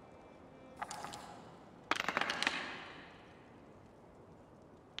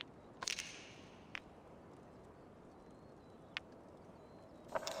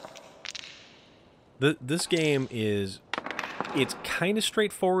 This game is... It's kind of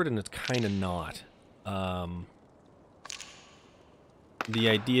straightforward and it's kind of not. The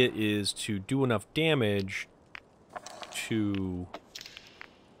idea is to do enough damage to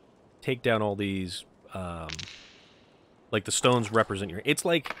take down all these, like the stones represent your... It's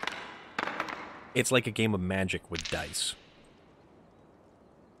like a game of Magic with dice.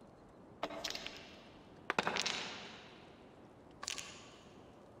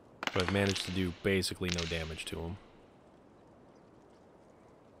 But I've managed to do basically no damage to him.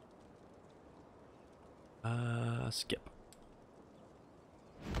 Skip.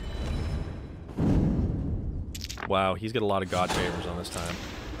 Wow, he's got a lot of god favors on this time.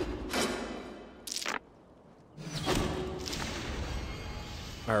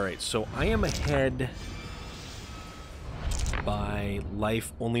 Alright, so I am ahead by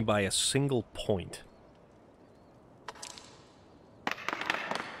life only by a single point.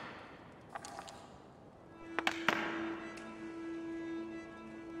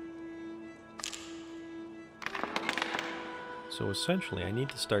 So essentially, I need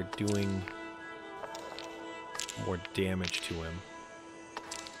to start doing more damage to him.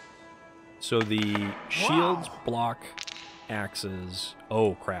 So the shields block axes.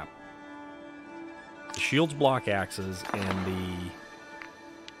 Oh, crap. The shields block axes, and the...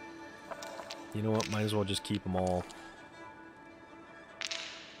 You know what? Might as well just keep them all.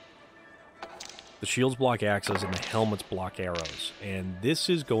 The shields block axes, and the helmets block arrows. And this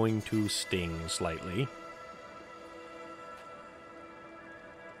is going to sting slightly.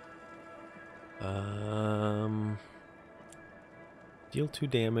 Deal 2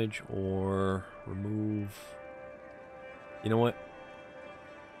 damage or remove... You know what?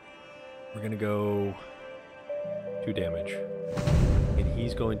 We're gonna go 2 damage. And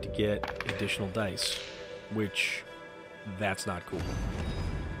he's going to get additional dice, which that's not cool.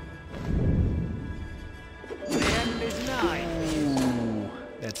 The end is nigh. Ooh,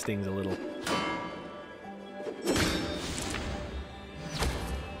 that stings a little.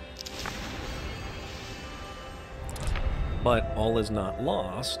 But all is not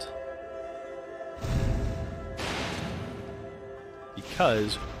lost,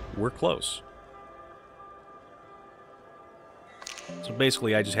 because we're close. So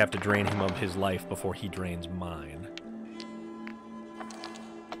basically, I just have to drain him of his life before he drains mine.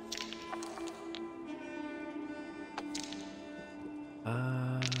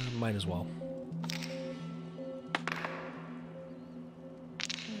 Might as well.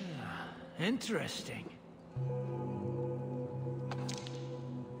 Interesting.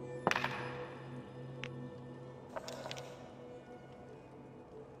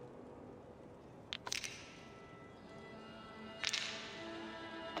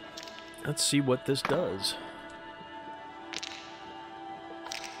 Let's see what this does.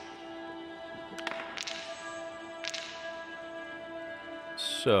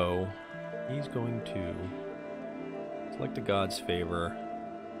 So, he's going to select the god's favor.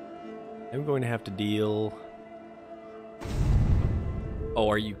 I'm going to have to deal... Oh,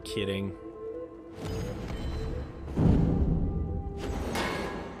 are you kidding?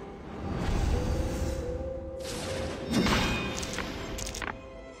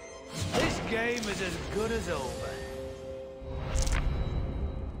 This game is as good as over.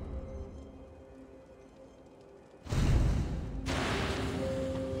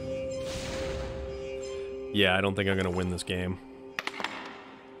 Yeah, I don't think I'm going to win this game.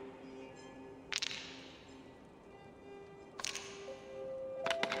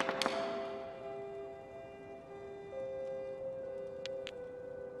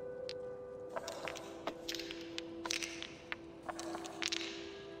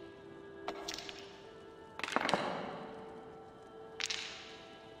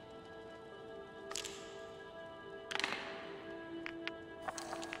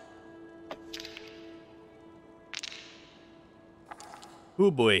 Oh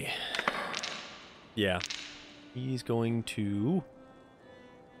boy. Yeah. He's going to...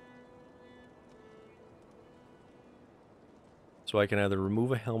 So I can either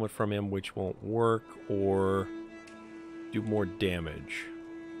remove a helmet from him, which won't work, or do more damage.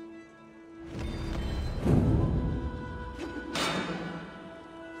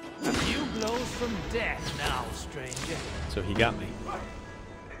 A few blows from death now, stranger. So he got me.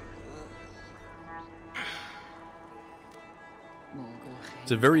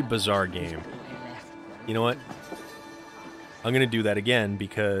 It's a very bizarre game. You know what? I'm going to do that again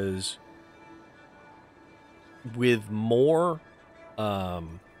because with more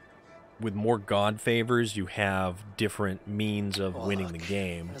god favors, you have different means of winning the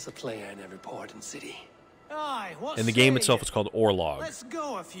game. There's a player in every port and city. Aye, what And the game say itself ye? is called Orlog. Let's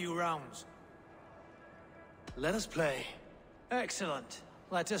go a few rounds. Let us play. Excellent.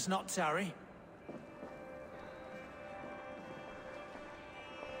 Let us not tarry.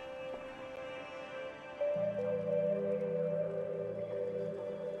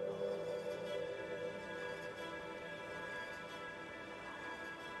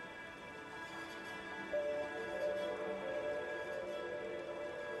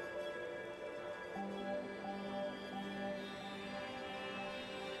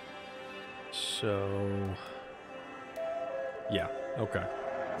 So, yeah, okay.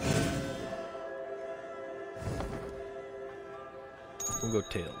 We'll go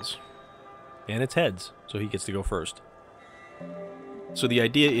tails. And it's heads, so he gets to go first. So the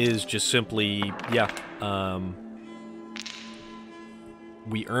idea is just simply, yeah,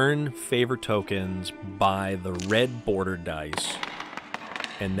 we earn favor tokens by the red border dice,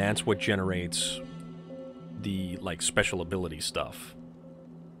 and that's what generates the, like, special ability stuff.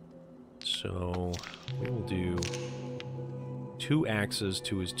 So we will do 2 axes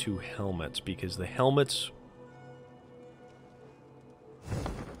to his 2 helmets, because the helmets...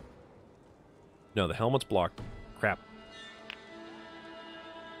 No, the helmets block... Crap.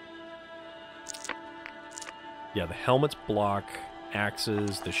 Yeah, the helmets block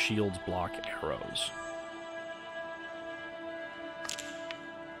axes, the shields block arrows.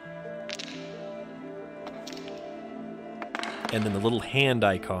 And then the little hand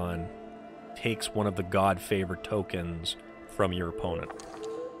icon takes one of the god favor tokens from your opponent.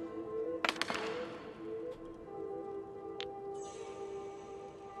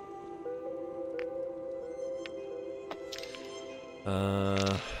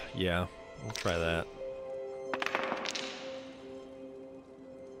 Yeah, I'll try that.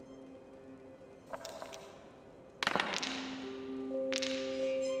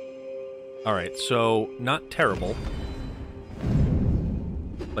 Alright, so not terrible,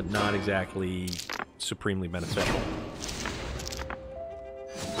 but not exactly supremely beneficial.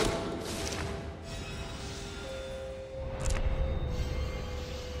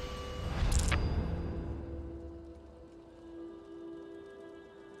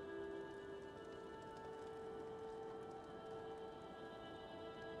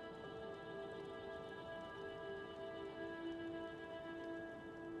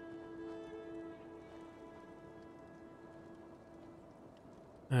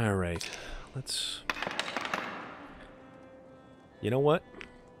 All right, let's... You know what?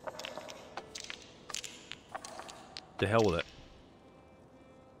 To hell with it.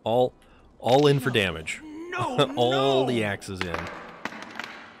 All in for damage. No, All the axes in.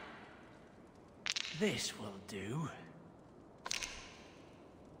 This will do.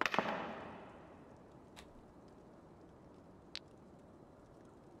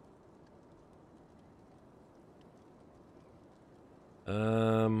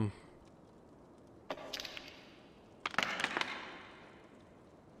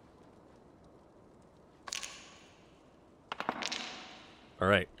 All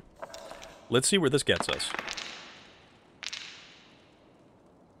right. Let's see where this gets us.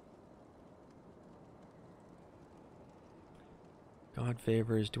 God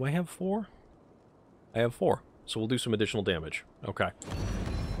favors. Do I have 4? I have 4. So we'll do some additional damage. Okay.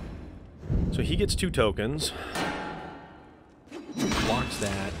 So he gets 2 tokens. Blocks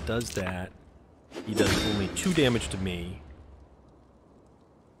that, does that. He does only 2 damage to me.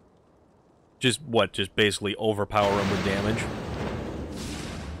 Just what? Just basically overpower him with damage?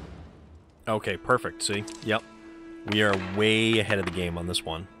 Okay, perfect. See? Yep. We are way ahead of the game on this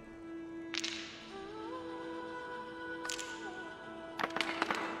one.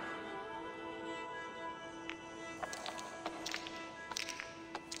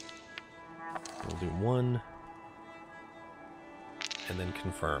 We'll do 1. And then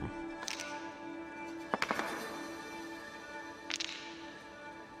confirm.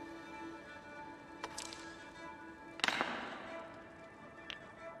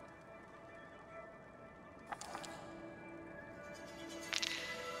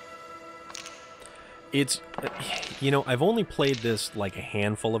 It's, you know, I've only played this like a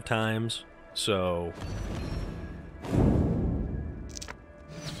handful of times, so...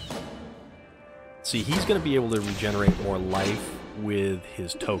 See, he's going to be able to regenerate more life with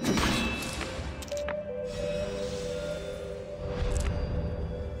his tokens.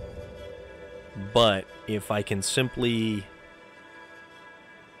 But if I can simply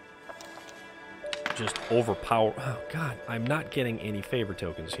just overpower... Oh, God, I'm not getting any favor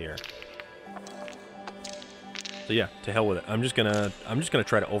tokens here. So yeah, to hell with it. I'm just gonna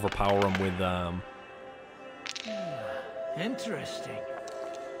try to overpower him with Interesting.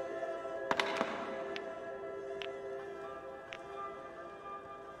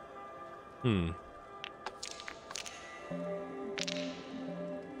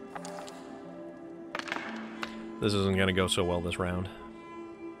 This isn't gonna go so well this round.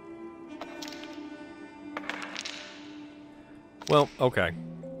 Well, okay.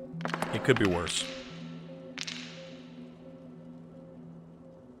 It could be worse.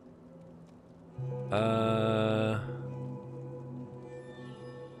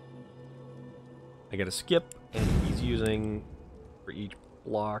 I gotta skip, and he's using for each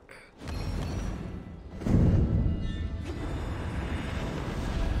block.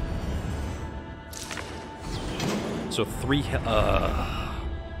 So 3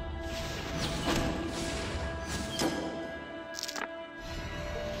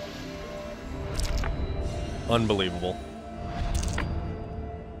 Unbelievable.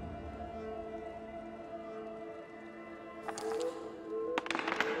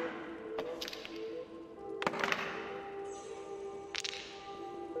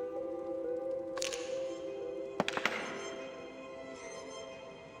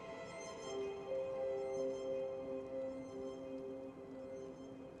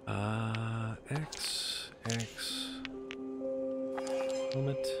 X.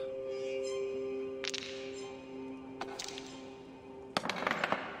 Helmet.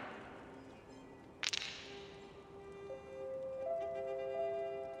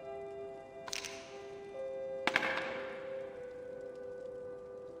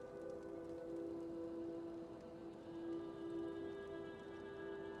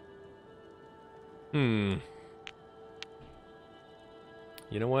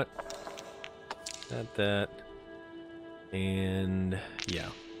 You know what? That. And yeah,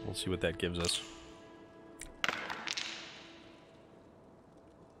 we'll see what that gives us.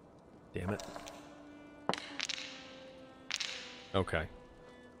 Damn it. Okay.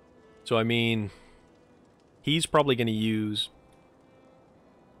 So, I mean, he's probably going to use...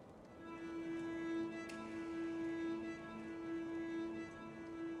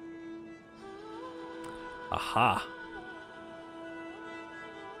 Aha.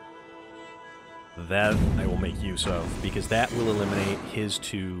 That I will make use of, because that will eliminate his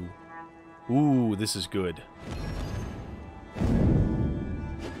 2... Ooh, this is good.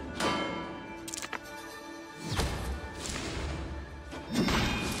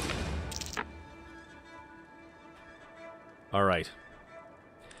 Alright.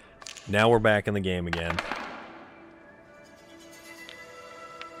 Now we're back in the game again.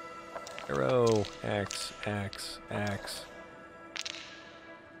 Arrow, axe.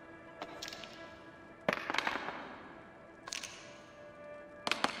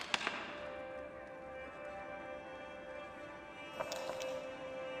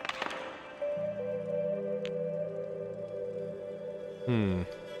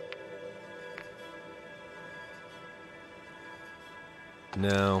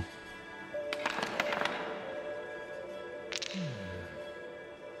 No.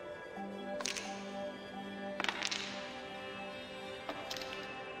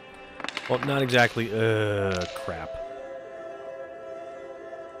 Well, not exactly. Crap.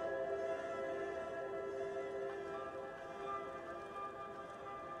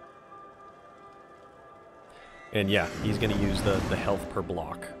 And yeah, he's going to use the health per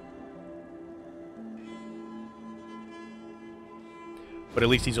block. But at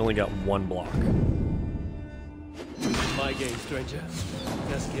least he's only got 1 block. My game, stranger.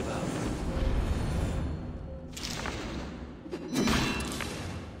 Just give up.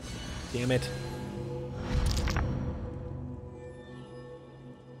 Damn it.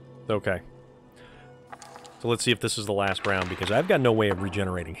 Okay. So let's see if this is the last round, because I've got no way of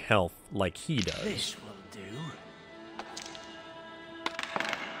regenerating health like he does. This will do.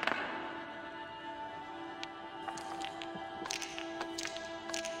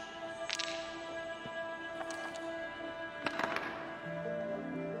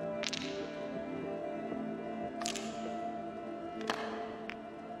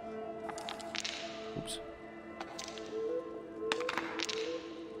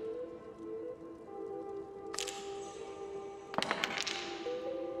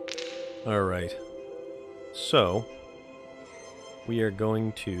 Alright. So, we are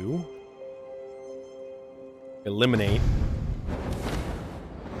going to eliminate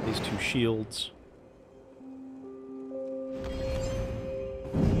these two shields.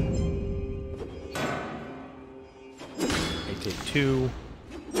 I take 2.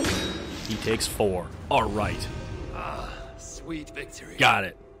 He takes 4. Alright. Sweet victory. Got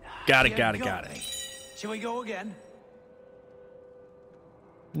it. Got it. Shall we go again?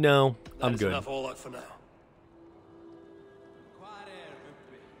 No, I'm good. Enough Orlog for now.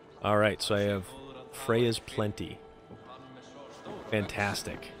 Alright, so I have Freya's Plenty.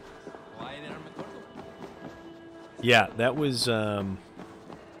 Fantastic. Yeah, that was...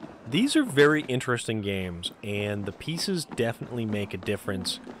 These are very interesting games, and the pieces definitely make a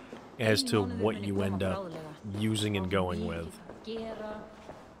difference as to what you end up using and going with.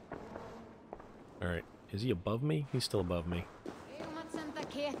 Alright, is he above me? He's still above me.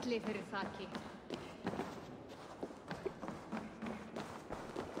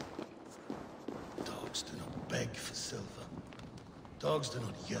 Dogs do not beg for silver. Dogs do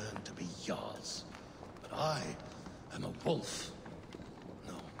not yearn to be jarls. But I am a wolf.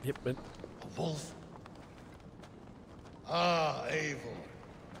 No. Yep, but... A wolf? Ah, Eivor.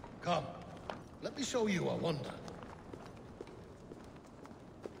 Come, let me show you a wonder.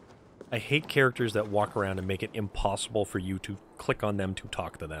 I hate characters that walk around and make it impossible for you to click on them to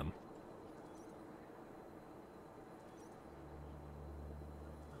talk to them.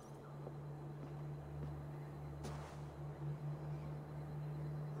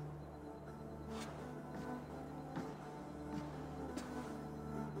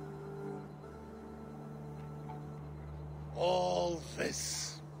 All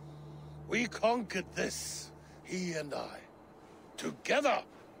this. We conquered this, he and I. Together!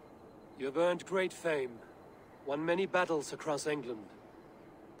 You have earned great fame. Won many battles across England.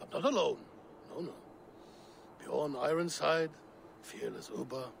 But not alone. No, no. Bjorn Ironside, fearless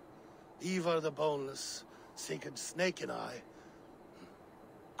Uber, Ivar the Boneless, Sigurd Snake and I.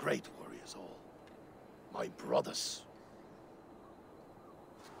 Great warriors all. My brothers.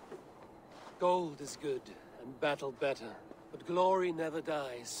 Gold is good, and battle better. But glory never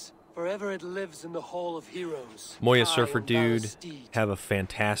dies. Forever it lives in the Hall of Heroes. Moya Surfer Dude, have a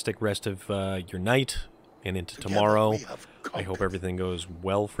fantastic rest of your night and into tomorrow. I hope everything goes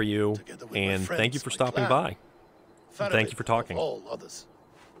well for you. And thank you for stopping by. And thank you for talking. All others.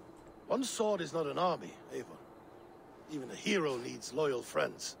 One sword is not an army, Eivor. Even a hero needs loyal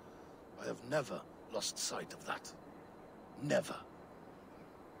friends. I have never lost sight of that. Never.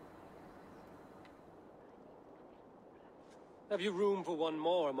 Have you room for one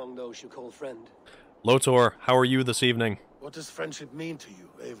more among those you call friend? Lotor, how are you this evening? What does friendship mean to you,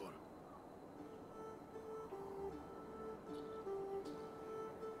 Eivor?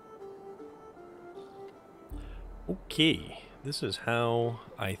 Okay, this is how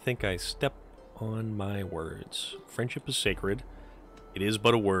I think I step on my words. Friendship is sacred. It is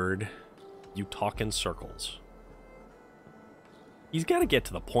but a word. You talk in circles. He's got to get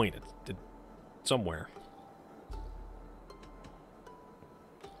to the point somewhere.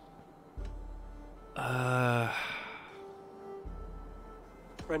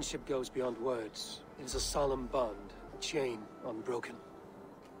 Friendship goes beyond words. It is a solemn bond, a chain unbroken.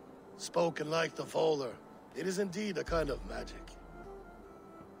 Spoken like the Volar, it is indeed a kind of magic.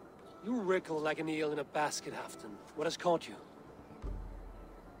 You wrinkle like an eel in a basket, Halfdan. What has caught you?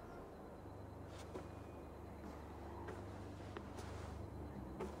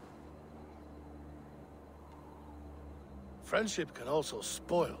 Friendship can also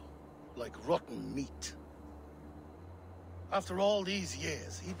spoil, like rotten meat. After all these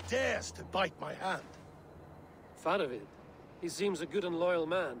years, he dares to bite my hand. Faravid. He seems a good and loyal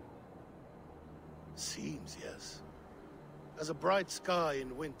man. Seems, yes. As a bright sky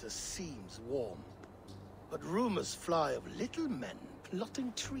in winter seems warm. But rumors fly of little men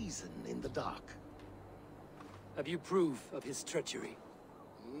plotting treason in the dark. Have you proof of his treachery?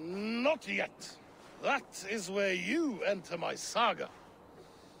 Not yet. That is where you enter my saga.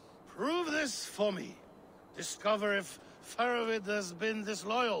 Prove this for me. Discover if Faravid has been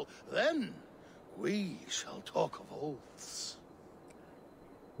disloyal. Then we shall talk of oaths.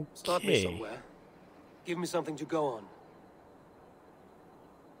 Start me somewhere. Give me something to go on.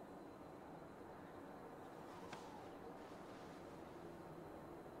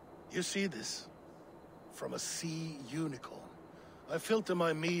 You see this? From a sea unicorn. I filter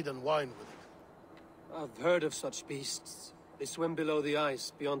my mead and wine with it. I've heard of such beasts. They swim below the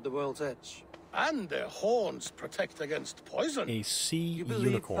ice, beyond the world's edge. And their horns protect against poison. A sea you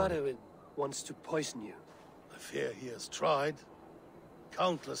believe unicorn. Faravid wants to poison you? I fear he has tried.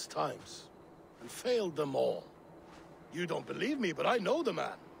 countless times, and failed them all. You don't believe me, but I know the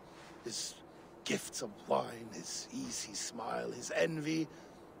man. His gifts of wine, his easy smile, his envy,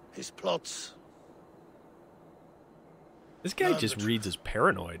 his plots. This guy just reads as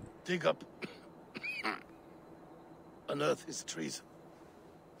paranoid. Dig up, unearth his treason.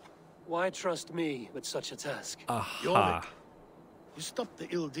 Why trust me with such a task? Aha. You stopped the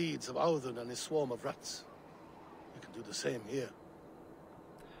ill deeds of Audun and his swarm of rats. You can do the same here.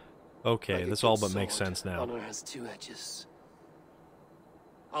 Okay, Like this a all good but makes sword, sense now. Honor has two edges.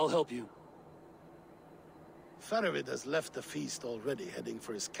 I'll help you. Faravid has left the feast already, heading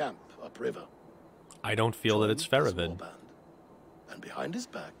for his camp upriver. I don't feel that it's Faravid. And behind his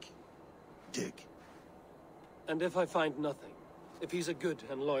back, dig. And if I find nothing, if he's a good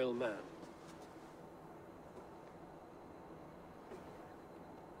and loyal man,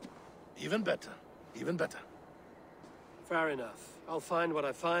 even better, even better. fair enough. I'll find what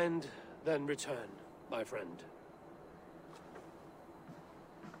I find, then return, my friend.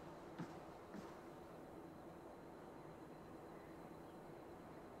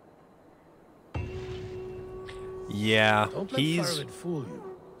 Yeah, Don't let Faravid fool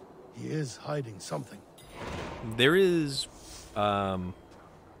you. He is hiding something. There is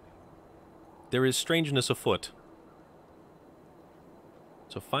strangeness afoot.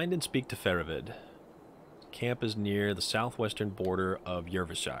 So find and speak to Faravid. Camp is near the southwestern border of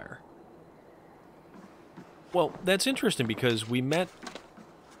Yervishire. Well, that's interesting because we met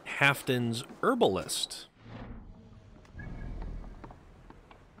Halfdan's herbalist.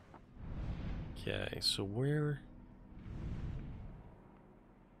 Okay, so where...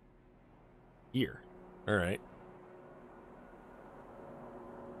 Here. Alright.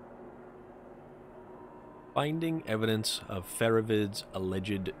 Finding evidence of Faravid's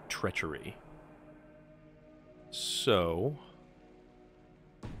alleged treachery. So...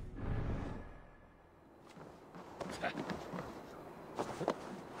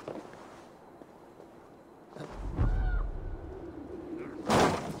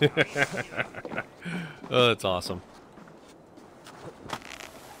 Oh, that's awesome.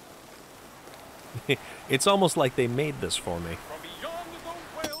 It's almost like they made this for me.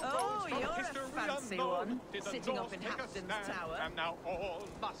 Oh, you're a fancy one, sitting up in Halfdan's tower. And now all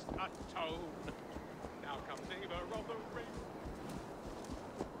must atone. Now comes Eivor of the Ring.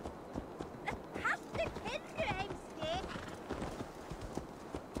 Halfdan hinder, I'm scared.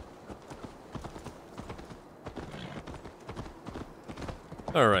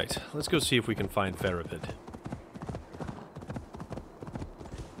 Alright, let's go see if we can find Faravid.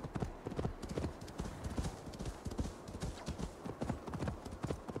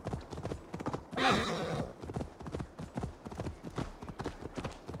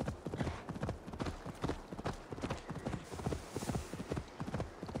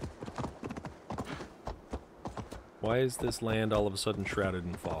 Why is this land all of a sudden shrouded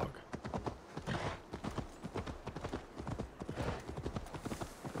in fog?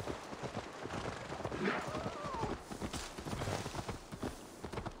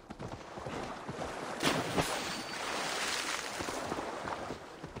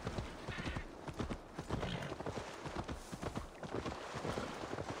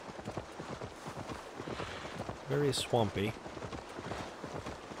 Very swampy.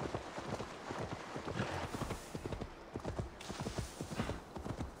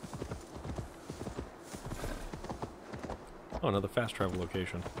 Oh, another fast travel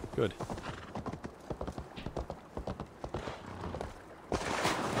location. Good.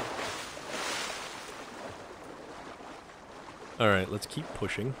 Alright, let's keep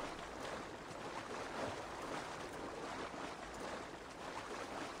pushing.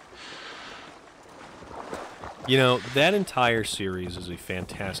 You know, that entire series is a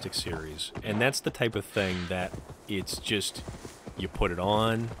fantastic series, and that's the type of thing that it's just, you put it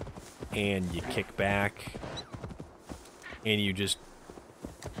on, and you kick back, and you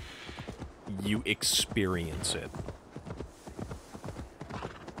experience it.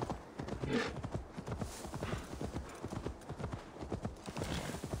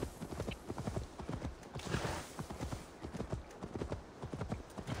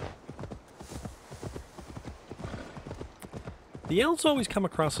 The elves always come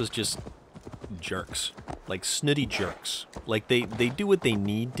across as just jerks. Like snooty jerks. Like they do what they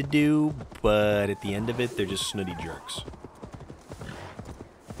need to do, but at the end of it, they're just snooty jerks.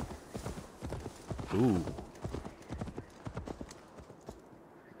 Ooh.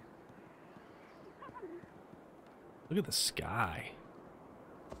 Look at the sky.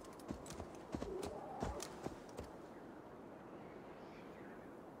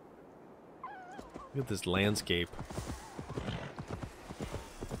 Look at this landscape.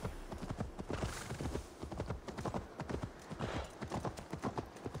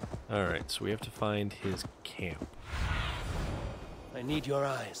 Alright, so we have to find his camp. I need your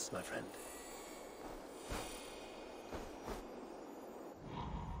eyes, my friend.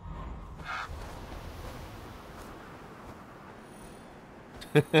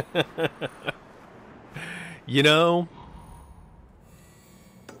 You know,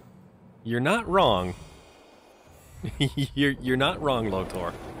 you're not wrong. you're not wrong,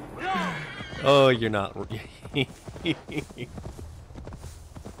 Lotor. Oh, you're not.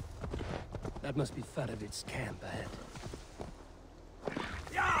 That must be Faravid's camp ahead.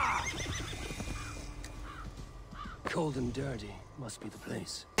 Cold and dirty must be the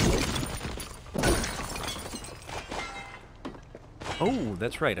place. Oh,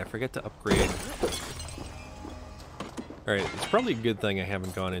 that's right. I forgot to upgrade. Alright, it's probably a good thing I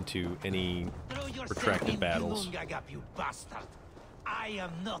haven't gone into any protracted battles. You bastard! I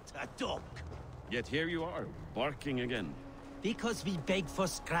am not a dog. Yet here you are, barking again. Because we beg for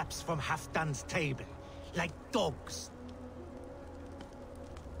scraps from Halfdan's table, like dogs.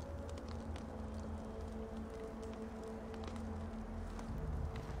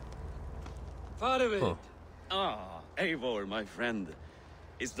 Faravid! Ah, Eivor, my friend.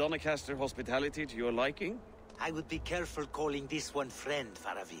 Is Donecaestre hospitality to your liking? I would be careful calling this one friend,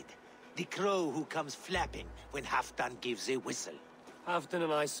 Faravid. The crow who comes flapping when Halfdan gives a whistle. Halfdan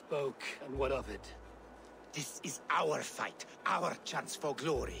and I spoke, and what of it? This is our fight, our chance for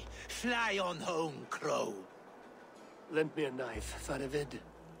glory. Fly on home, crow. Lend me a knife, Faravid.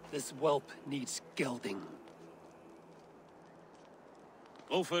 This whelp needs gelding.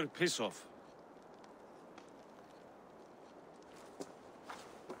 Over, piss off.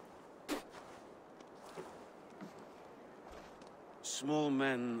 Small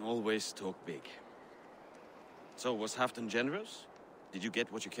men always talk big. So, was Halfdan generous? Did you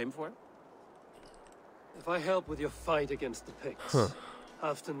get what you came for? If I help with your fight against the Picts,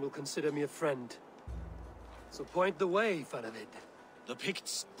 Halfdan will consider me a friend. So point the way, Faravid. The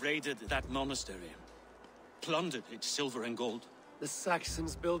Picts raided that monastery. Plundered its silver and gold. The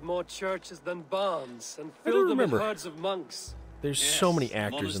Saxons build more churches than barns, and fill them with herds of monks. There's so many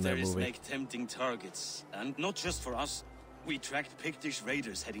actors in that movie. Monasteries make tempting targets. And not just for us. We tracked Pictish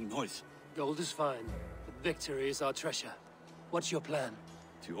raiders heading north. Gold is fine, but victory is our treasure. What's your plan?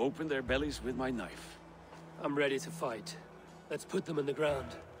 To open their bellies with my knife. I'm ready to fight. Let's put them in the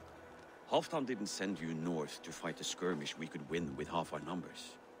ground. Halfdan didn't send you north to fight a skirmish we could win with half our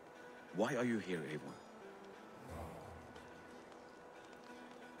numbers. Why are you here,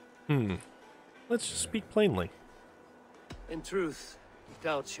 Eivor? Let's just speak plainly. In truth, he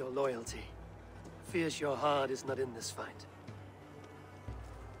doubts your loyalty. Fears your heart is not in this fight.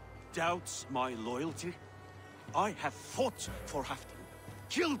 Doubts my loyalty? I have fought for Halfdan,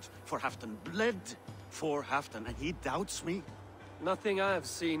 killed for Halfdan, bled for Halfdan, and he doubts me? Nothing I have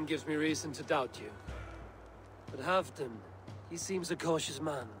seen gives me reason to doubt you. But Halfdan, he seems a cautious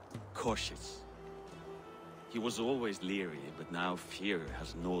man. Cautious? He was always leery, but now fear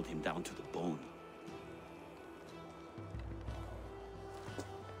has gnawed him down to the bone.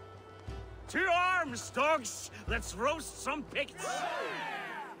 To arms, dogs! Let's roast some Picts!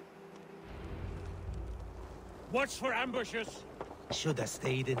 Watch for ambushes. Should have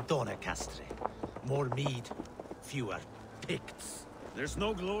stayed in Donecaestre. More mead, fewer Picts. There's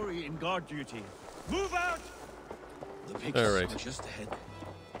no glory in guard duty. Move out! The Picts are just ahead.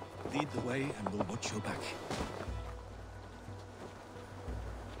 Lead the way and we'll watch your back.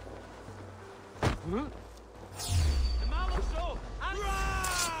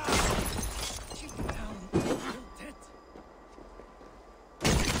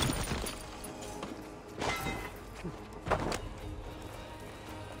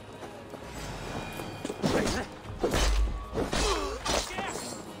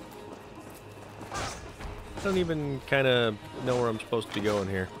 I don't even kind of know where I'm supposed to be going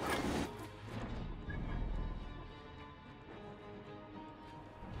here.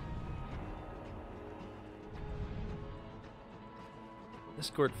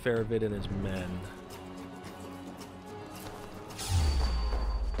 Escort Faravid and his men.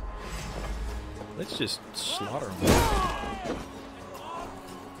 Let's just slaughter them.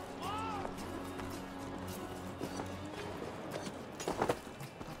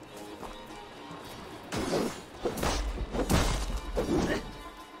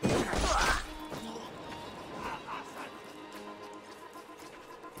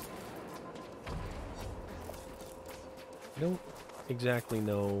 Exactly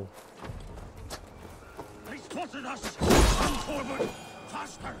know. They spotted us! Come forward!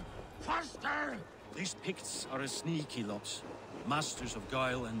 Faster! Faster! These Picts are a sneaky lot. Masters of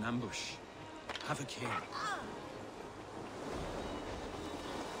guile and ambush. Have a care.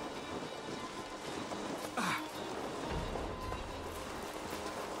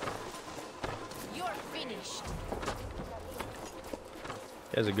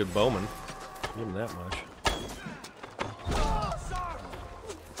 Guy's a good bowman. Give him that much.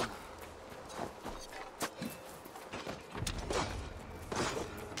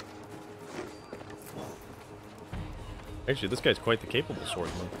 Actually, this guy's quite the capable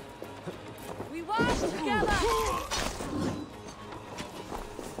swordsman. We walk together.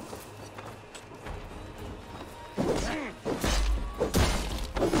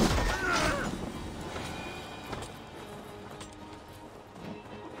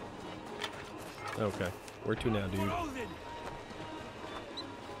 Okay, where to now, dude?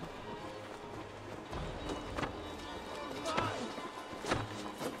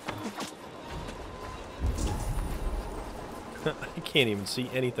 I can't even see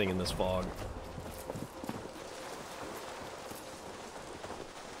anything in this fog.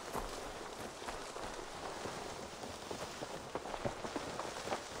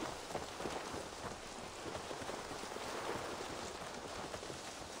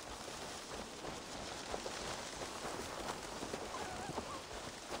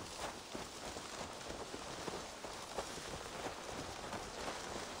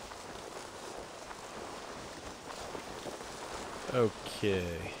 Okay.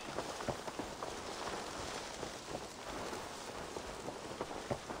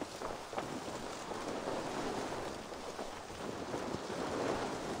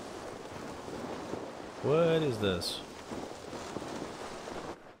 What is this?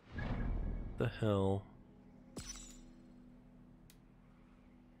 The hell?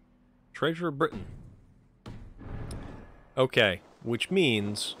 Treasure of Britain. Okay, which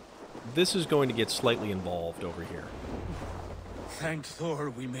means this is going to get slightly involved over here. Thank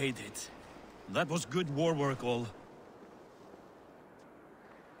Thor we made it. That was good war work, all.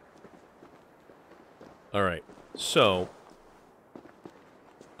 Alright, so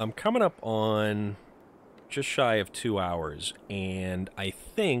I'm coming up on just shy of 2 hours, and I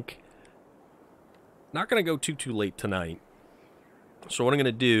think not going to go too late tonight. So what I'm going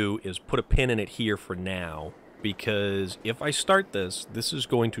to do is put a pin in it here for now, because if I start this, this is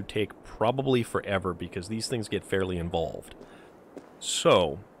going to take probably forever, because these things get fairly involved.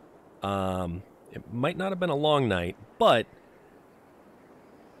 So, it might not have been a long night, but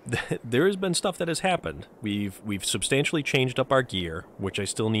there has been stuff that has happened. We've substantially changed up our gear, which I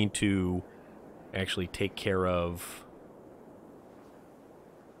still need to actually take care of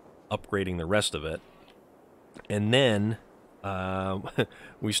upgrading the rest of it. And then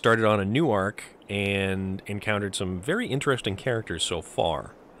we started on a new arc and encountered some very interesting characters so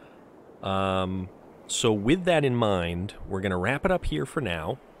far. So with that in mind, we're going to wrap it up here for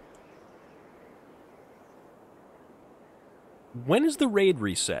now. When is the raid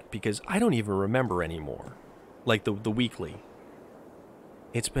reset? Because I don't even remember anymore. Like the weekly.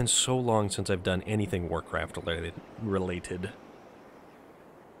 It's been so long since I've done anything Warcraft related.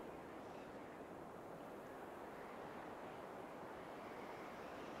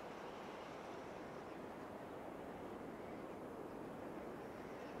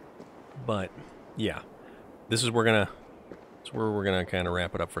 But yeah, this is where we're gonna kind of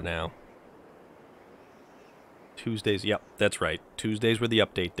wrap it up for now. Tuesdays, yep, that's right. Tuesdays were the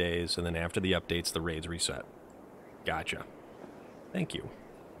update days, and then after the updates, the raids reset. Gotcha. Thank you.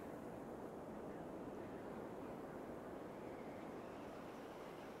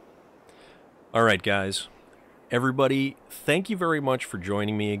 All right, guys. Everybody, thank you very much for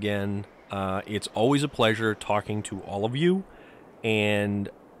joining me again. It's always a pleasure talking to all of you, and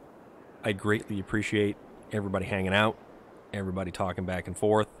I greatly appreciate everybody hanging out, everybody talking back and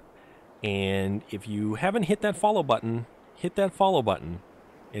forth. And if you haven't hit that follow button, hit that follow button.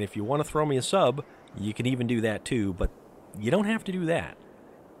 And if you want to throw me a sub, you can even do that too, but you don't have to do that.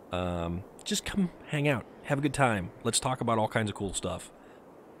 Just come hang out, have a good time. Let's talk about all kinds of cool stuff.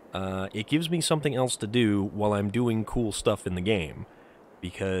 It gives me something else to do while I'm doing cool stuff in the game,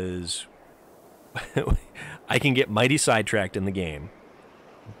 because I can get mighty sidetracked in the game.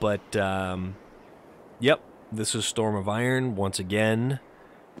 But, yep, this is Storm of Iron, once again,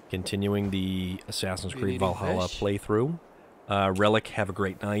 continuing the Assassin's Creed Valhalla playthrough. Relic, have a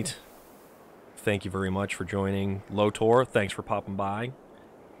great night. Thank you very much for joining. Lotor, thanks for popping by.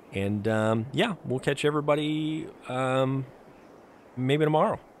 And, yeah, we'll catch everybody, maybe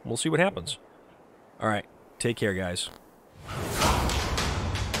tomorrow. We'll see what happens. All right, take care, guys.